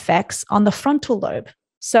effects on the frontal lobe.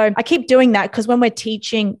 So I keep doing that because when we're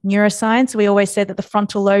teaching neuroscience, we always say that the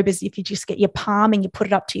frontal lobe is, if you just get your palm and you put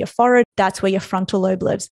it up to your forehead, that's where your frontal lobe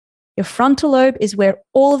lives. Your frontal lobe is where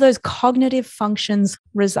all of those cognitive functions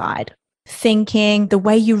reside. Thinking, the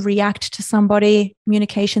way you react to somebody,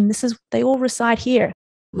 communication, they all reside here.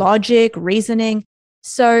 Logic, reasoning.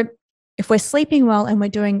 So if we're sleeping well and we're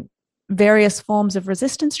doing various forms of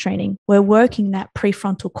resistance training, we're working that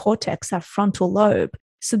prefrontal cortex, that frontal lobe.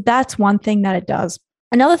 So that's one thing that it does.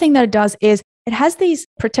 Another thing that it does is it has these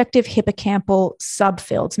protective hippocampal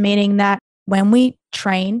subfields, meaning that when we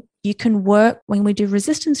train, you can work, when we do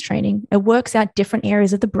resistance training, it works out different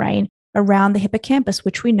areas of the brain around the hippocampus,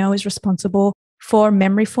 which we know is responsible for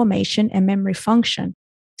memory formation and memory function.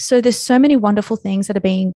 So there's so many wonderful things that are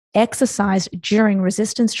being exercised during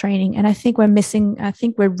resistance training. And I think we're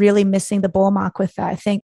really missing the ball mark with that. I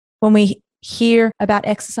think when we hear about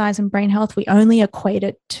exercise and brain health, we only equate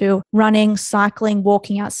it to running, cycling,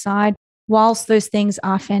 walking outside. Whilst those things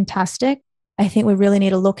are fantastic, I think we really need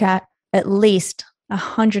to look at least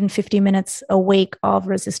 150 minutes a week of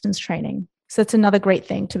resistance training. So it's another great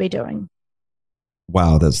thing to be doing.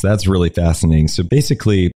 Wow, that's really fascinating. So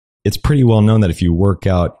basically, it's pretty well known that if you work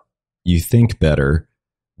out, you think better,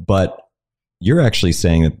 but you're actually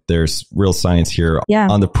saying that there's real science here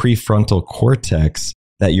on the prefrontal cortex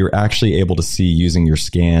that you're actually able to see using your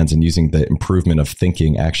scans and using the improvement of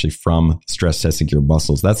thinking actually from stress testing your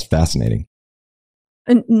muscles. That's fascinating.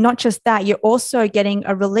 And not just that, you're also getting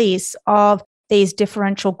a release of these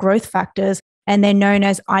differential growth factors, and they're known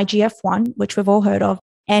as IGF-1, which we've all heard of,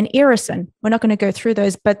 and irisin. We're not going to go through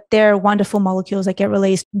those, but they're wonderful molecules that get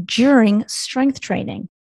released during strength training.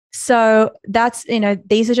 So that's,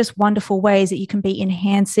 these are just wonderful ways that you can be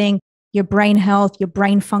enhancing your brain health, your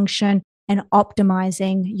brain function, and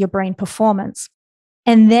optimizing your brain performance.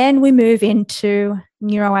 And then we move into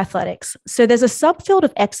neuroathletics. So there's a subfield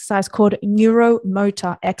of exercise called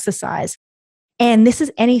neuromotor exercise. And this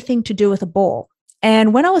is anything to do with a ball.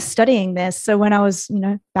 And when I was studying this, so when I was,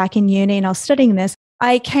 back in uni and I was studying this,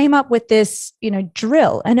 I came up with this,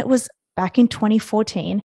 drill, and it was back in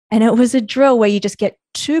 2014. And it was a drill where you just get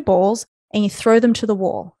two balls and you throw them to the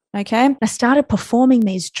wall. Okay. I started performing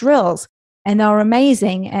these drills and they were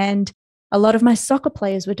amazing. And a lot of my soccer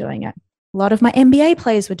players were doing it. A lot of my NBA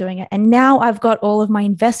players were doing it. And now I've got all of my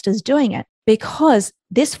investors doing it because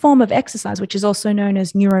this form of exercise, which is also known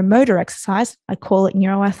as neuromotor exercise, I call it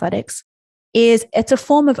neuroathletics, it's a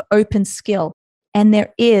form of open skill. And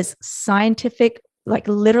there is scientific, like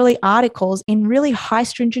literally articles in really high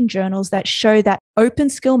stringent journals that show that open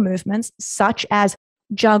skill movements, such as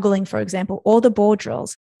juggling, for example, or the ball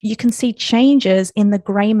drills, you can see changes in the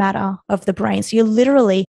gray matter of the brain. So you're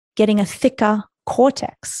literally getting a thicker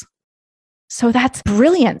cortex. So that's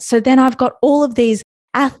brilliant. So then I've got all of these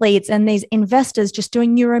athletes and these investors just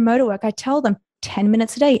doing neuromotor work. I tell them 10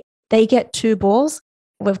 minutes a day, they get two balls.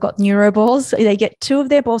 We've got neuro balls. They get two of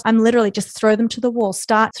their balls. I'm literally just throw them to the wall,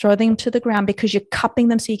 start throwing them to the ground because you're cupping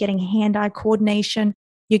them. So you're getting hand-eye coordination.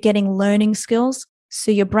 You're getting learning skills.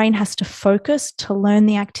 So your brain has to focus to learn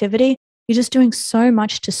the activity. You're just doing so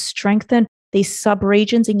much to strengthen these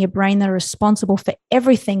sub-regions in your brain that are responsible for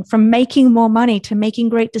everything from making more money to making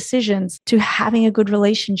great decisions to having a good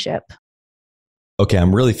relationship. Okay,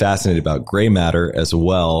 I'm really fascinated about gray matter as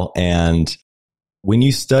well. And when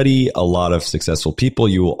you study a lot of successful people,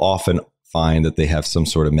 you will often find that they have some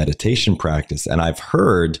sort of meditation practice. And I've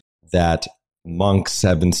heard that monks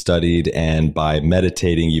have been studied, and by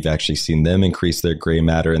meditating, you've actually seen them increase their gray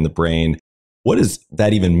matter in the brain. What does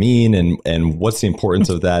that even mean? And what's the importance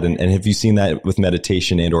of that? And have you seen that with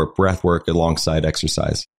meditation and or breath work alongside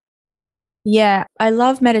exercise? Yeah, I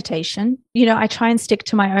love meditation. I try and stick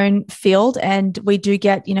to my own field, and we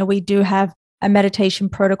do have a meditation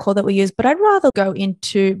protocol that we use, but I'd rather go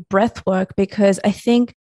into breath work because I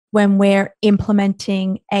think when we're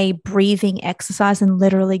implementing a breathing exercise and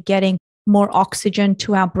literally getting more oxygen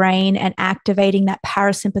to our brain and activating that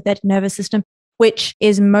parasympathetic nervous system, which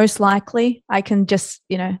is most likely, I can just,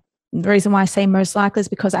 the reason why I say most likely is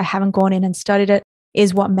because I haven't gone in and studied it,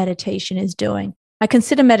 is what meditation is doing. I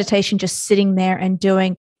consider meditation just sitting there and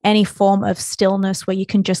doing any form of stillness where you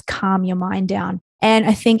can just calm your mind down. And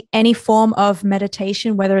I think any form of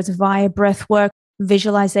meditation, whether it's via breath work,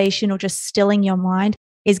 visualization, or just stilling your mind,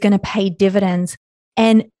 is going to pay dividends.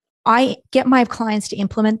 And I get my clients to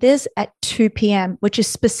implement this at 2 p.m., which is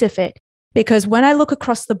specific. Because when I look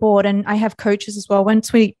across the board, and I have coaches as well,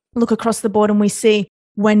 once we look across the board and we see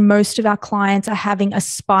when most of our clients are having a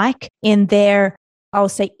spike in their, I'll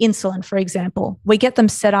say insulin, for example, we get them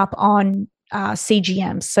set up on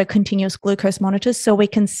CGMs, so continuous glucose monitors, so we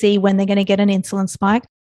can see when they're going to get an insulin spike.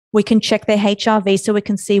 We can check their HRV so we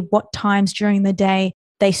can see what times during the day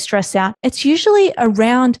they stress out. It's usually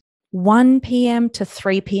around 1 p.m. to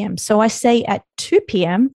 3 p.m. So I say at 2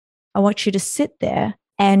 p.m., I want you to sit there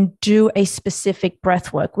and do a specific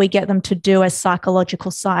breath work. We get them to do a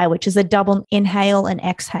psychological sigh, which is a double inhale and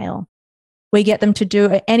exhale. We get them to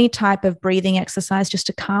do any type of breathing exercise just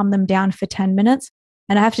to calm them down for 10 minutes.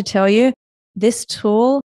 And I have to tell you, this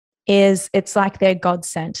tool it's like their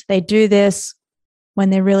godsend. They do this when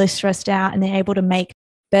they're really stressed out and they're able to make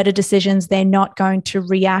better decisions. They're not going to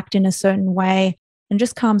react in a certain way and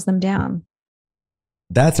just calms them down.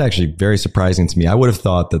 That's actually very surprising to me. I would have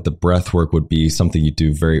thought that the breath work would be something you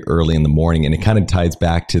do very early in the morning. And it kind of ties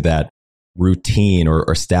back to that routine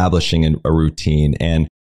or establishing a routine. And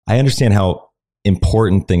I understand how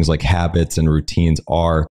important things like habits and routines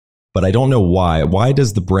are, but I don't know why. Why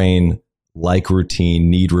does the brain like routine,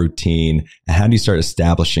 need routine? And how do you start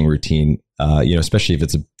establishing routine, especially if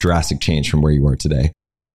it's a drastic change from where you are today?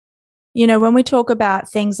 When we talk about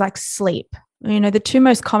things like sleep, the two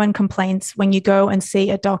most common complaints when you go and see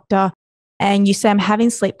a doctor and you say, I'm having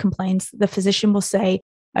sleep complaints, the physician will say,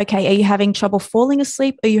 okay, are you having trouble falling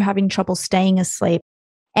asleep? Or are you having trouble staying asleep?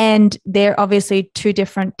 And there are obviously two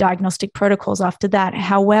different diagnostic protocols after that.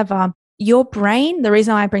 However, your brain, the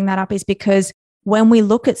reason I bring that up is because when we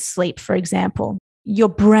look at sleep, for example, your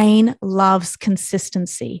brain loves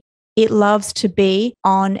consistency. It loves to be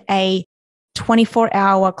on a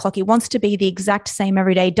 24-hour clock. It wants to be the exact same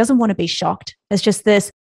every day. It doesn't want to be shocked. It's just this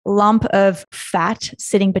lump of fat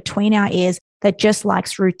sitting between our ears that just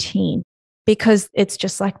likes routine. because it's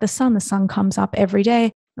just like the sun. The sun comes up every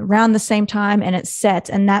day around the same time and it sets.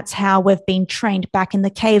 And that's how we've been trained back in the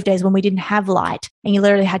cave days when we didn't have light. And you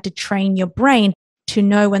literally had to train your brain to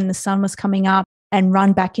know when the sun was coming up and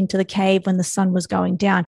run back into the cave when the sun was going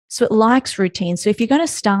down. So it likes routine. So if you're going to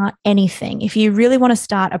start anything, if you really want to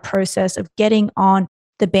start a process of getting on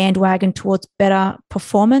the bandwagon towards better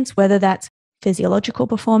performance, whether that's physiological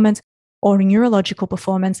performance or neurological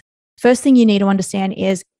performance, first thing you need to understand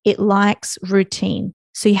is it likes routine.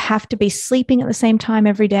 So you have to be sleeping at the same time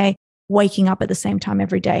every day, waking up at the same time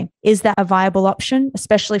every day. Is that a viable option,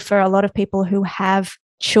 especially for a lot of people who have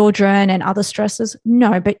children and other stresses?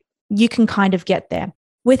 No, but you can kind of get there.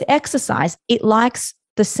 With exercise, it likes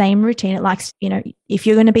the same routine. It likes, if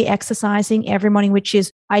you're going to be exercising every morning, which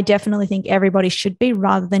is, I definitely think everybody should be,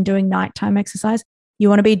 rather than doing nighttime exercise, you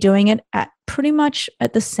want to be doing it at pretty much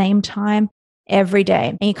at the same time every day.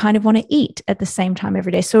 And you kind of want to eat at the same time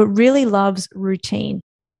every day. So it really loves routine.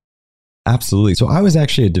 Absolutely. So I was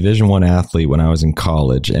actually a Division I athlete when I was in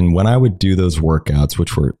college. And when I would do those workouts,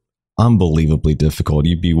 which were unbelievably difficult,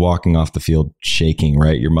 you'd be walking off the field shaking,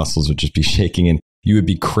 right? Your muscles would just be shaking and you would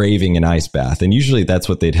be craving an ice bath. And usually that's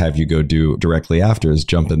what they'd have you go do directly after, is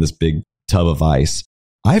jump in this big tub of ice.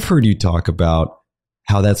 I've heard you talk about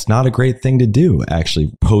how that's not a great thing to do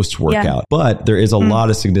actually post-workout, yeah. But there is a lot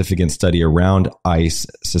of significant study around ice,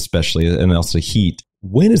 especially, and also heat.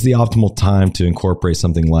 When is the optimal time to incorporate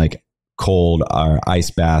something like cold or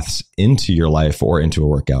ice baths into your life or into a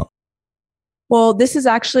workout? Well, this is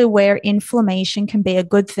actually where inflammation can be a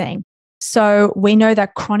good thing. So we know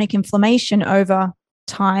that chronic inflammation over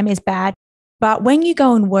time is bad. But when you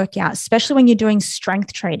go and work out, especially when you're doing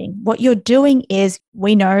strength training, what you're doing is,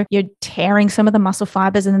 we know you're tearing some of the muscle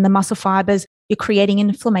fibers, and then the muscle fibers, you're creating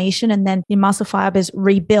inflammation, and then your muscle fibers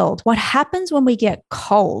rebuild. What happens when we get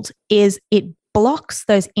cold is it blocks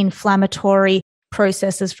those inflammatory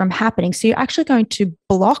processes from happening. So you're actually going to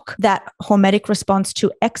block that hormetic response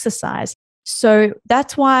to exercise. So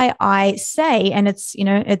that's why I say, and it's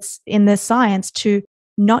in the science, to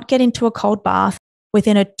not get into a cold bath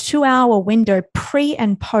within a 2-hour window pre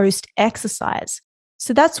and post exercise.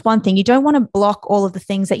 So that's one thing. You don't want to block all of the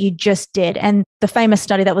things that you just did. And the famous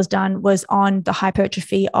study that was done was on the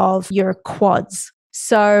hypertrophy of your quads.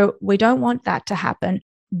 So we don't want that to happen.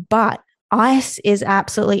 But ice is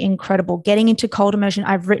absolutely incredible. Getting into cold immersion,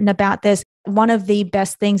 I've written about this. One of the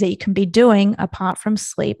best things that you can be doing apart from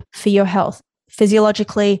sleep for your health,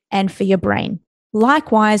 physiologically and for your brain.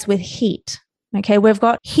 Likewise with heat. Okay, we've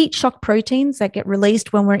got heat shock proteins that get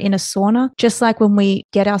released when we're in a sauna. Just like when we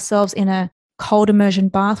get ourselves in a cold immersion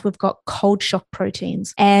bath, we've got cold shock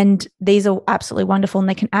proteins. And these are absolutely wonderful. And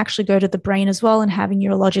they can actually go to the brain as well and have a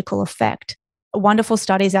neurological effect. Wonderful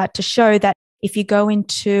studies out to show that if you go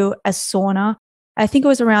into a sauna, I think it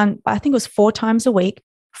was 4 times a week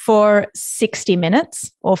for 60 minutes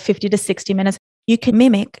or 50 to 60 minutes, you can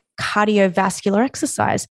mimic cardiovascular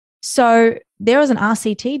exercise. So there was an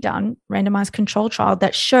RCT done, randomized control trial,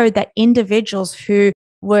 that showed that individuals who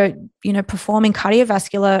were, performing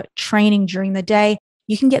cardiovascular training during the day,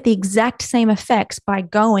 you can get the exact same effects by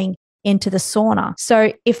going into the sauna.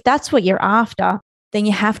 So if that's what you're after, then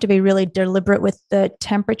you have to be really deliberate with the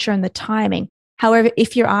temperature and the timing. However,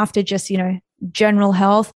 if you're after just, general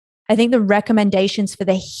health, I think the recommendations for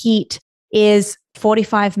the heat is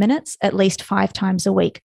 45 minutes, at least 5 times a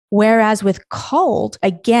week. Whereas with cold,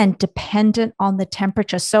 again, dependent on the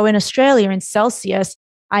temperature. So in Australia, in Celsius,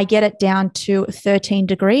 I get it down to 13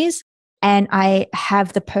 degrees and I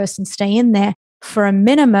have the person stay in there for a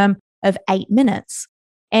minimum of 8 minutes.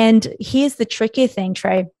 And here's the tricky thing,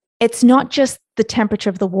 Trey. It's not just the temperature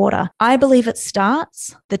of the water. I believe it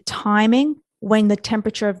starts the timing when the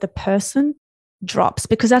temperature of the person drops,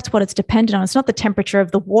 because that's what it's dependent on. It's not the temperature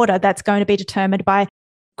of the water that's going to be determined by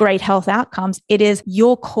great health outcomes. It is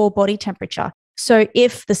your core body temperature. So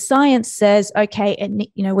if the science says, okay,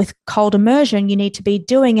 with cold immersion, you need to be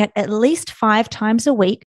doing it at least 5 times a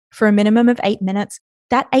week for a minimum of 8 minutes,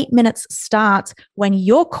 that 8 minutes starts when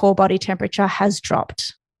your core body temperature has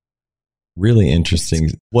dropped. Really interesting.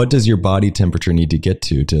 What does your body temperature need to get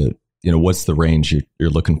to, what's the range you're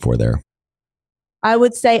looking for there? I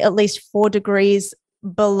would say at least 4 degrees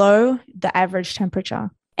below the average temperature.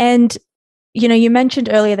 And you mentioned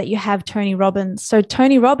earlier that you have Tony Robbins. So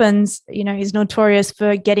Tony Robbins, is notorious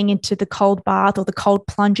for getting into the cold bath or the cold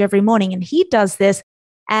plunge every morning. And he does this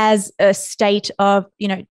as a state of,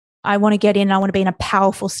 I want to get in, I want to be in a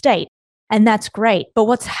powerful state. And that's great. But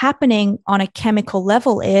what's happening on a chemical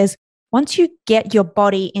level is once you get your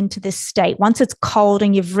body into this state, once it's cold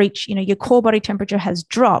and you've reached, your core body temperature has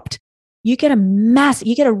dropped, you get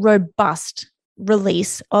a robust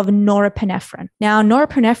release of norepinephrine. Now,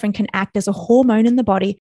 norepinephrine can act as a hormone in the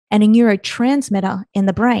body and a neurotransmitter in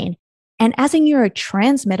the brain. And as a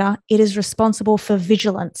neurotransmitter, it is responsible for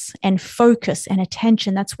vigilance and focus and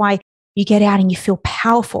attention. That's why you get out and you feel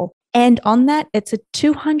powerful. And on that, it's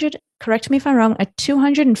correct me if I'm wrong, a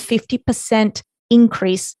 250%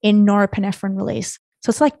 increase in norepinephrine release. So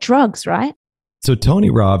it's like drugs, right? So Tony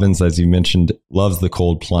Robbins, as you mentioned, loves the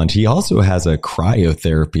cold plunge. He also has a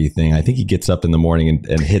cryotherapy thing. I think he gets up in the morning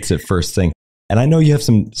and hits it first thing. And I know you have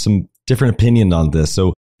some different opinion on this.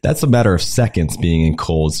 So that's a matter of seconds being in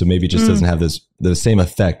cold. So maybe it just doesn't have the same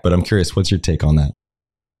effect. But I'm curious, what's your take on that?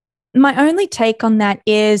 My only take on that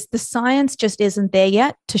is the science just isn't there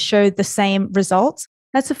yet to show the same results.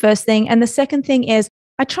 That's the first thing. And the second thing is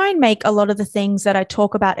I try and make a lot of the things that I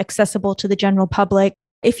talk about accessible to the general public.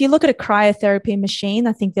 If you look at a cryotherapy machine,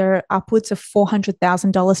 I think there are upwards of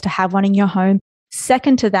 $400,000 to have one in your home.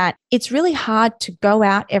 Second to that, it's really hard to go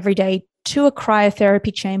out every day to a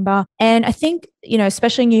cryotherapy chamber. And I think,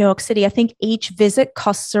 especially in New York City, I think each visit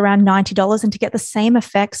costs around $90. And to get the same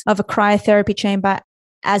effects of a cryotherapy chamber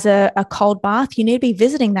as a cold bath, you need to be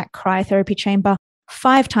visiting that cryotherapy chamber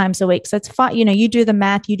 5 times a week. So it's you do the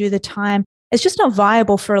math, you do the time. It's just not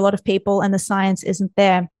viable for a lot of people and the science isn't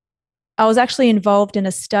there. I was actually involved in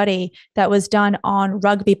a study that was done on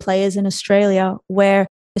rugby players in Australia, where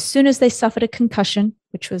as soon as they suffered a concussion,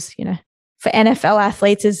 which was, for NFL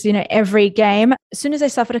athletes is, every game, as soon as they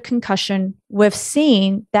suffered a concussion, we've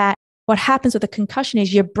seen that what happens with a concussion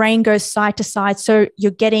is your brain goes side to side. So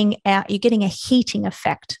you're getting a heating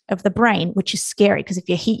effect of the brain, which is scary because if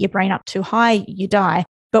you heat your brain up too high, you die.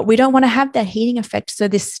 But we don't want to have that heating effect. So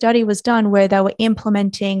this study was done where they were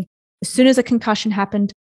implementing, as soon as a concussion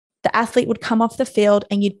happened, the athlete would come off the field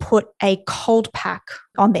and you'd put a cold pack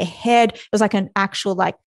on their head. It was like an actual,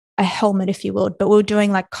 like a helmet, if you will. But we were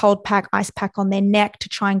doing like cold pack, ice pack on their neck to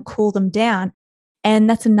try and cool them down. And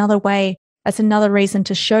that's another reason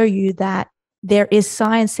to show you that there is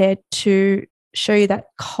science there to show you that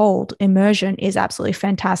cold immersion is absolutely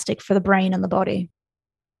fantastic for the brain and the body.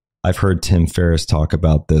 I've heard Tim Ferriss talk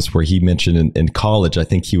about this, where he mentioned in college, I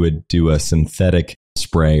think he would do a synthetic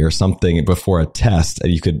spray or something before a test,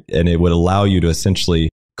 and it would allow you to essentially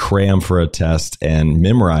cram for a test and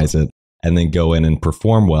memorize it and then go in and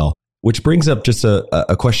perform well, which brings up just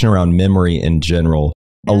a question around memory in general.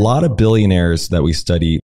 A lot of billionaires that we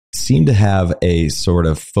study seem to have a sort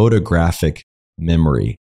of photographic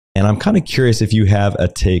memory. And I'm kind of curious if you have a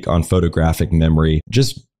take on photographic memory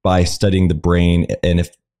just by studying the brain, and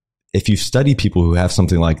if you study people who have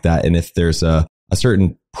something like that, and if there's a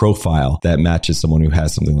certain profile that matches someone who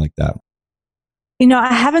has something like that.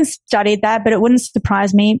 I haven't studied that, but it wouldn't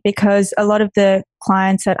surprise me because a lot of the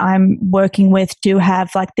clients that I'm working with do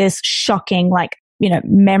have like this shocking,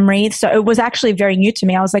 memory. So it was actually very new to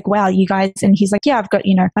me. I was like, wow, you guys. And he's like, yeah, I've got,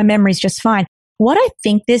 my memory's just fine. What I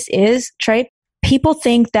think this is, Trey, people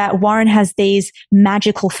think that Warren has these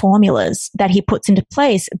magical formulas that he puts into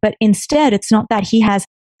place, but instead it's not that. He has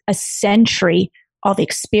a century of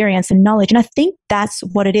experience and knowledge. And I think that's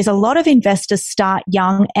what it is. A lot of investors start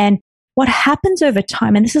young, and what happens over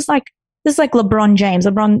time, and this is like LeBron James.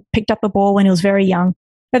 LeBron picked up a ball when he was very young.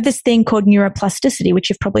 We have this thing called neuroplasticity,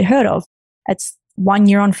 which you've probably heard of. It's one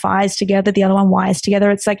neuron fires together, the other one wires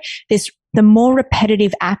together. It's like the more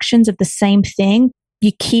repetitive actions of the same thing,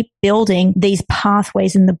 you keep building these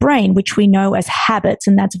pathways in the brain, which we know as habits,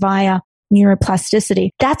 and that's via neuroplasticity.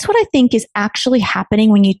 That's what I think is actually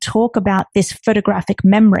happening when you talk about this photographic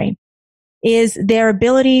memory, is their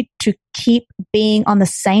ability to keep being on the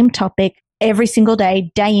same topic every single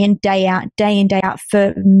day, day in, day out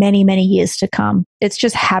for many, many years to come. It's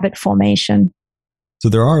just habit formation. So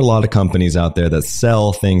there are a lot of companies out there that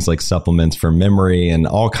sell things like supplements for memory and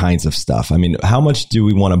all kinds of stuff. I mean, how much do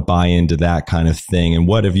we want to buy into that kind of thing? And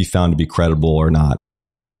what have you found to be credible or not?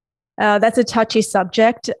 That's a touchy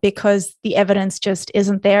subject because the evidence just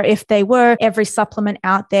isn't there. If they were, every supplement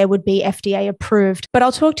out there would be FDA approved. But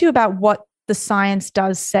I'll talk to you about what the science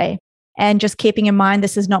does say. And just keeping in mind,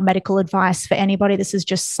 this is not medical advice for anybody. This is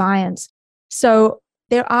just science. So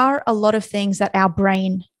there are a lot of things that our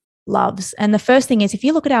brain loves. And the first thing is, if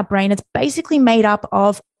you look at our brain, it's basically made up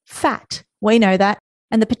of fat. We know that.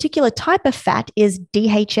 And the particular type of fat is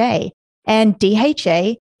DHA. And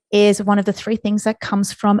DHA is one of the 3 things that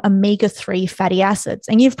comes from omega-3 fatty acids.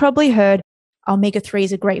 And you've probably heard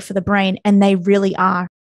omega-3s are great for the brain, and they really are.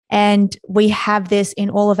 And we have this in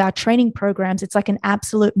all of our training programs. It's like an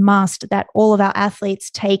absolute must that all of our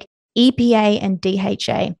athletes take EPA and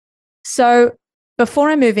DHA. So before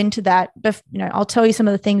I move into that, I'll tell you some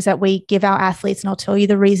of the things that we give our athletes, and I'll tell you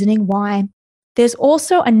the reasoning why. There's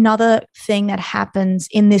also another thing that happens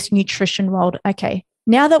in this nutrition world. Okay,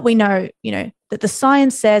 now that we know, that the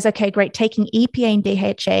science says, okay, great, taking EPA and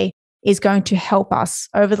DHA is going to help us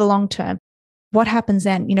over the long term. What happens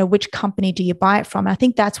then? Which company do you buy it from? I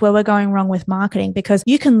think that's where we're going wrong with marketing, because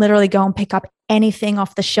you can literally go and pick up anything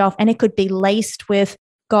off the shelf and it could be laced with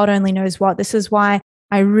God only knows what. This is why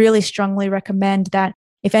I really strongly recommend that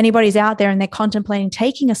if anybody's out there and they're contemplating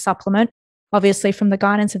taking a supplement, obviously from the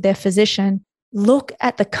guidance of their physician, look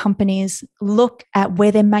at the companies, look at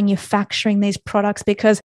where they're manufacturing these products,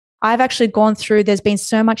 because I've actually gone through, there's been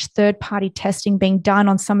so much third-party testing being done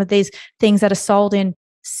on some of these things that are sold in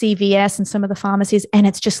CVS and some of the pharmacies, and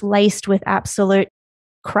it's just laced with absolute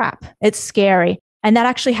crap. It's scary. And that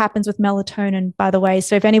actually happens with melatonin, by the way.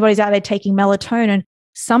 So if anybody's out there taking melatonin,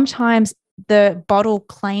 sometimes the bottle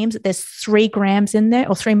claims that there's 3 grams in there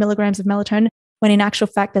or 3 milligrams of melatonin, when in actual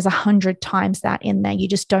fact, there's 100 times that in there. You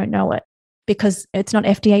just don't know it because it's not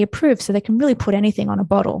FDA approved. So they can really put anything on a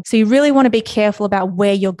bottle. So you really want to be careful about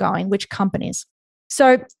where you're going, which companies.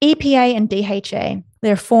 So EPA and DHA,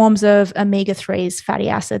 they're forms of omega-3s, fatty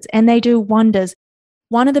acids, and they do wonders.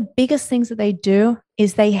 One of the biggest things that they do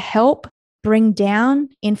is they help bring down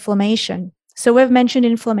inflammation. So we've mentioned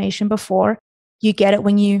inflammation before. You get it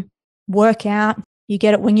when you work out. You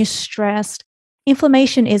get it when you're stressed.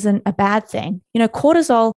 Inflammation isn't a bad thing.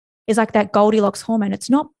 Cortisol is like that Goldilocks hormone. It's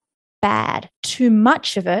not bad. Too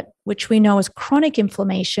much of it, which we know as chronic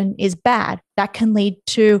inflammation, is bad. That can lead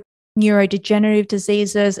to neurodegenerative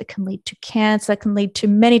diseases. It can lead to cancer. It can lead to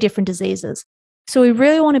many different diseases. So we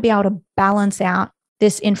really want to be able to balance out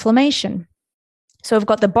this inflammation. So we've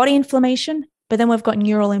got the body inflammation, but then we've got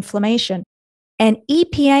neural inflammation. And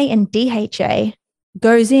EPA and DHA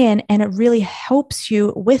goes in and it really helps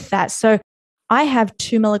you with that. So I have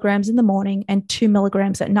 2 milligrams in the morning and 2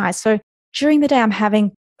 milligrams at night. So during the day, I'm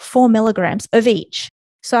having 4 milligrams of each.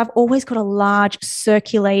 So I've always got a large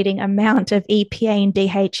circulating amount of EPA and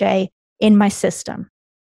DHA in my system.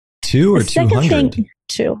 2 or 200?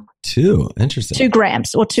 2. 2. Interesting. 2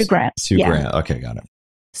 grams or 2 grams. 2 grams. Okay, got it.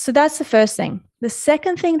 So that's the first thing. The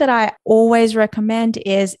second thing that I always recommend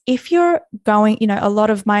is if you're going, a lot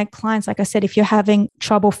of my clients, like I said, if you're having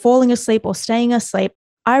trouble falling asleep or staying asleep,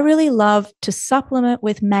 I really love to supplement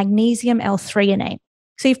with magnesium L-threonate.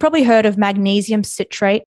 So you've probably heard of magnesium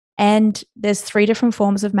citrate, and there's 3 different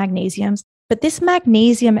forms of magnesiums. But this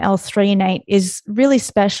magnesium L-threonate is really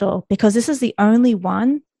special because this is the only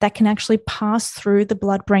one that can actually pass through the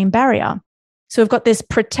blood-brain barrier. So we've got this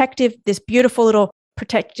beautiful little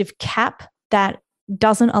protective cap that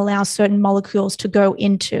doesn't allow certain molecules to go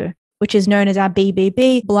into, which is known as our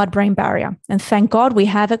BBB, blood-brain barrier. And thank God we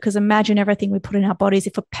have it, because imagine everything we put in our bodies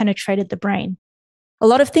if it penetrated the brain. A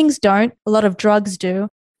lot of things don't, a lot of drugs do,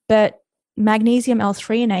 but magnesium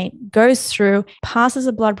L-threonate goes through, passes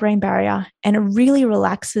the blood-brain barrier, and it really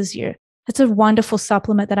relaxes you. It's a wonderful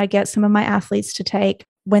supplement that I get some of my athletes to take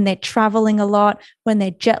when they're traveling a lot, when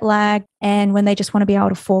they're jet lagged, and when they just want to be able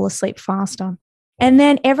to fall asleep faster. And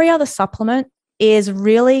then every other supplement is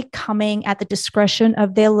really coming at the discretion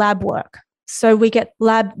of their lab work. So we get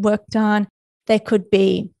lab work done. They could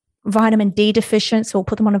be vitamin D deficient, so we'll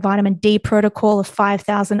put them on a vitamin D protocol of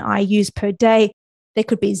 5,000 IUs per day. They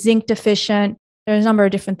could be zinc deficient. There's a number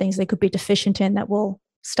of different things they could be deficient in that will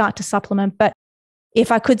start to supplement. But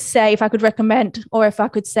if I could recommend, or if I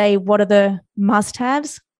could say what are the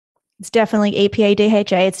must-haves, it's definitely EPA,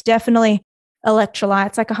 DHA. It's definitely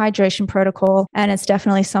electrolytes, like a hydration protocol, and it's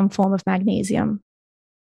definitely some form of magnesium.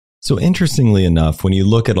 So interestingly enough, when you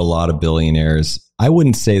look at a lot of billionaires, I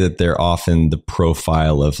wouldn't say that they're often the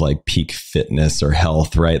profile of like peak fitness or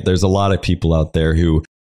health, right? There's a lot of people out there who,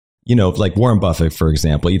 like Warren Buffett, for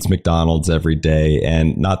example, eats McDonald's every day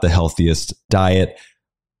and not the healthiest diet,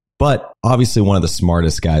 but obviously one of the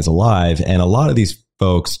smartest guys alive. And a lot of these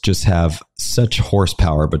folks just have such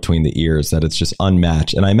horsepower between the ears that it's just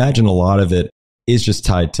unmatched. And I imagine a lot of it is just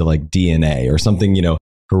tied to like DNA or something,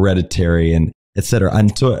 hereditary and et cetera.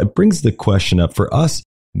 And so it brings the question up for us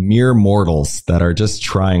mere mortals that are just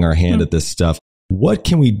trying our hand at this stuff. What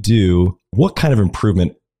can we do? What kind of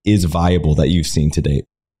improvement is viable that you've seen to date?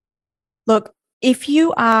 Look, if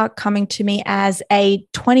you are coming to me as a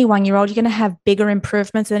 21-year-old, you're going to have bigger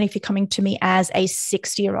improvements than if you're coming to me as a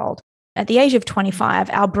 60-year-old. At the age of 25,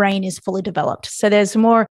 our brain is fully developed. So there's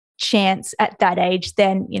more chance at that age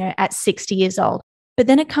than, at 60 years old. But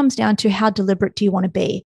then it comes down to how deliberate do you want to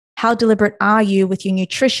be? How deliberate are you with your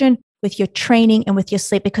nutrition, with your training, and with your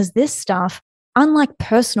sleep? Because this stuff, unlike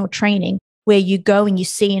personal training, where you go and you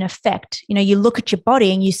see an effect, you look at your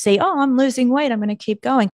body and you see, oh, I'm losing weight, I'm going to keep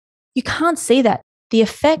going. You can't see that. the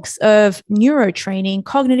effects of neurotraining,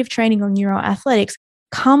 cognitive training, or neuroathletics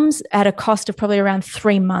comes at a cost of probably around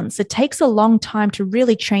 3 months. It takes a long time to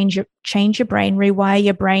really change your brain, rewire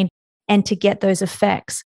your brain, and to get those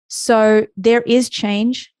effects. So there is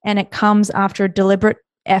change, and it comes after a deliberate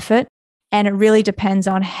effort, and it really depends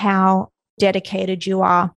on how dedicated you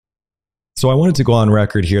are. So I wanted to go on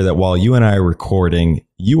record here that while you and I are recording,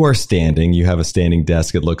 you are standing. You have a standing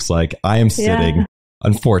desk, it looks like. I am sitting,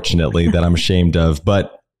 unfortunately, that I'm ashamed of.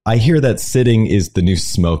 But I hear that sitting is the new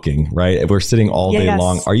smoking, right? We're sitting all day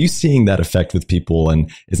long. Are you seeing that effect with people? And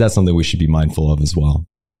is that something we should be mindful of as well?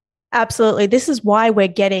 Absolutely. This is why we're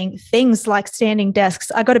getting things like standing desks.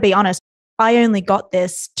 I got to be honest, I only got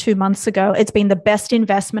this 2 months ago. It's been the best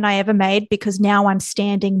investment I ever made because now I'm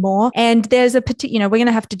standing more. And there's a particular, we're going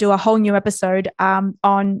to have to do a whole new episode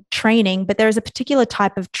on training, but there is a particular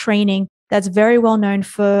type of training that's very well known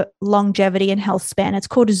for longevity and health span. It's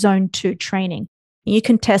called Zone 2 training. You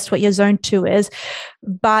can test what your Zone 2 is,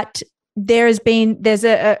 but there's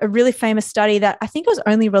a really famous study that I think was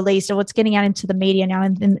only released, or it's getting out into the media now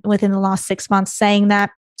within the last 6 months, saying that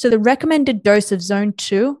so the recommended dose of Zone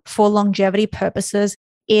 2 for longevity purposes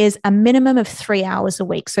is a minimum of 3 hours a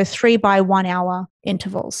week. So 3 by 1 hour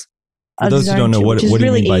intervals. For those who don't know, what do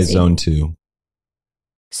you mean by Zone 2?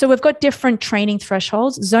 So we've got different training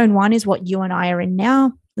thresholds. Zone 1 is what you and I are in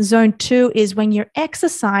now. Zone 2 is when you're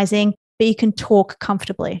exercising, but you can talk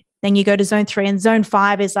comfortably. Then you go to Zone 3, and Zone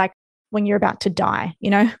 5 is like when you're about to die,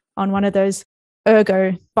 on one of those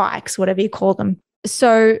ergo bikes, whatever you call them.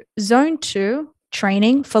 So Zone 2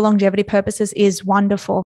 training for longevity purposes is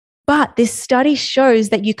wonderful. But this study shows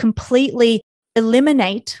that you completely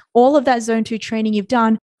eliminate all of that Zone 2 training you've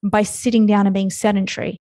done by sitting down and being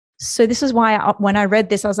sedentary. So this is why when I read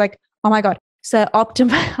this, I was like, oh my God. So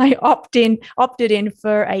I opted in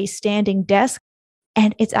for a standing desk.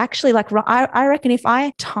 And it's actually like, I reckon if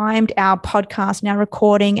I timed our podcast, now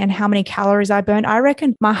recording, and how many calories I burned, I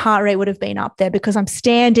reckon my heart rate would have been up there because I'm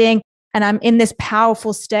standing and I'm in this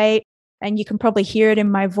powerful state, and you can probably hear it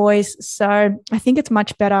in my voice. So I think it's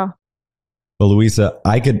much better. Well, Louisa,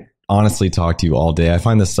 I could honestly talk to you all day. I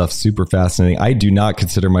find this stuff super fascinating. I do not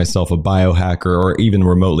consider myself a biohacker or even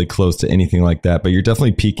remotely close to anything like that, but you're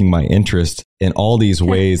definitely piquing my interest in all these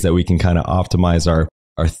ways that we can kind of optimize our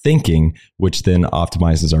thinking, which then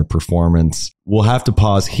optimizes our performance. We'll have to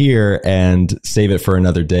pause here and save it for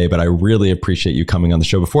another day, but I really appreciate you coming on the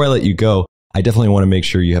show. Before I let you go, I definitely want to make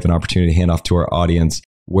sure you have an opportunity to hand off to our audience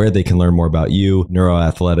where they can learn more about you, Neuro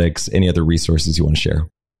Athletics, any other resources you want to share.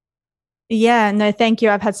 Yeah, no, thank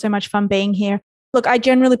you. I've had so much fun being here. Look, I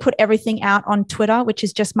generally put everything out on Twitter, which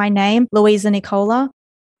is just my name, Louisa Nicola.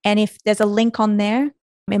 And if there's a link on there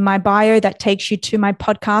in my bio that takes you to my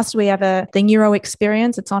podcast, we have the Neuro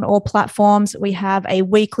Experience. It's on all platforms. We have a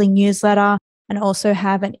weekly newsletter and also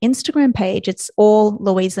have an Instagram page. It's all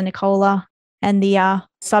Louisa Nicola. And the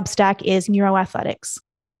Substack is Neuro Athletics.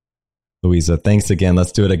 Louisa, thanks again.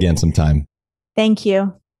 Let's do it again sometime. Thank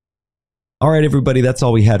you. All right, everybody, that's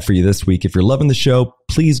all we had for you this week. If you're loving the show,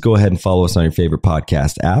 please go ahead and follow us on your favorite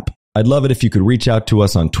podcast app. I'd love it if you could reach out to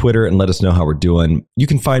us on Twitter and let us know how we're doing. You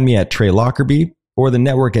can find me at Trey Lockerbie or the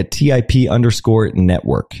network at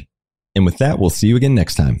TIP_network. And with that, we'll see you again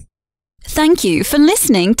next time. Thank you for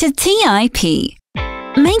listening to TIP.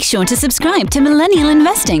 Make sure to subscribe to Millennial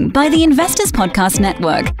Investing by the Investors Podcast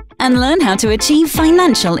Network and learn how to achieve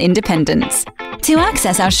financial independence. To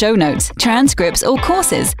access our show notes, transcripts, or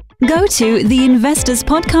courses, go to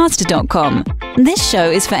theinvestorspodcast.com. This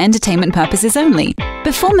show is for entertainment purposes only.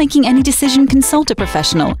 Before making any decision, consult a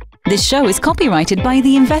professional. This show is copyrighted by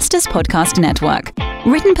the Investors Podcast Network.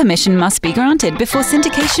 Written permission must be granted before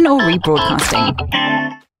syndication or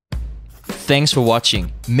rebroadcasting. Thanks for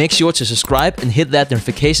watching. Make sure to subscribe and hit that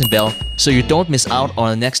notification bell so you don't miss out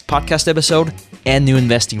on the next podcast episode and new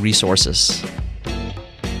investing resources.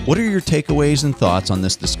 What are your takeaways and thoughts on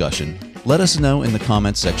this discussion? Let us know in the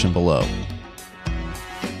comments section below.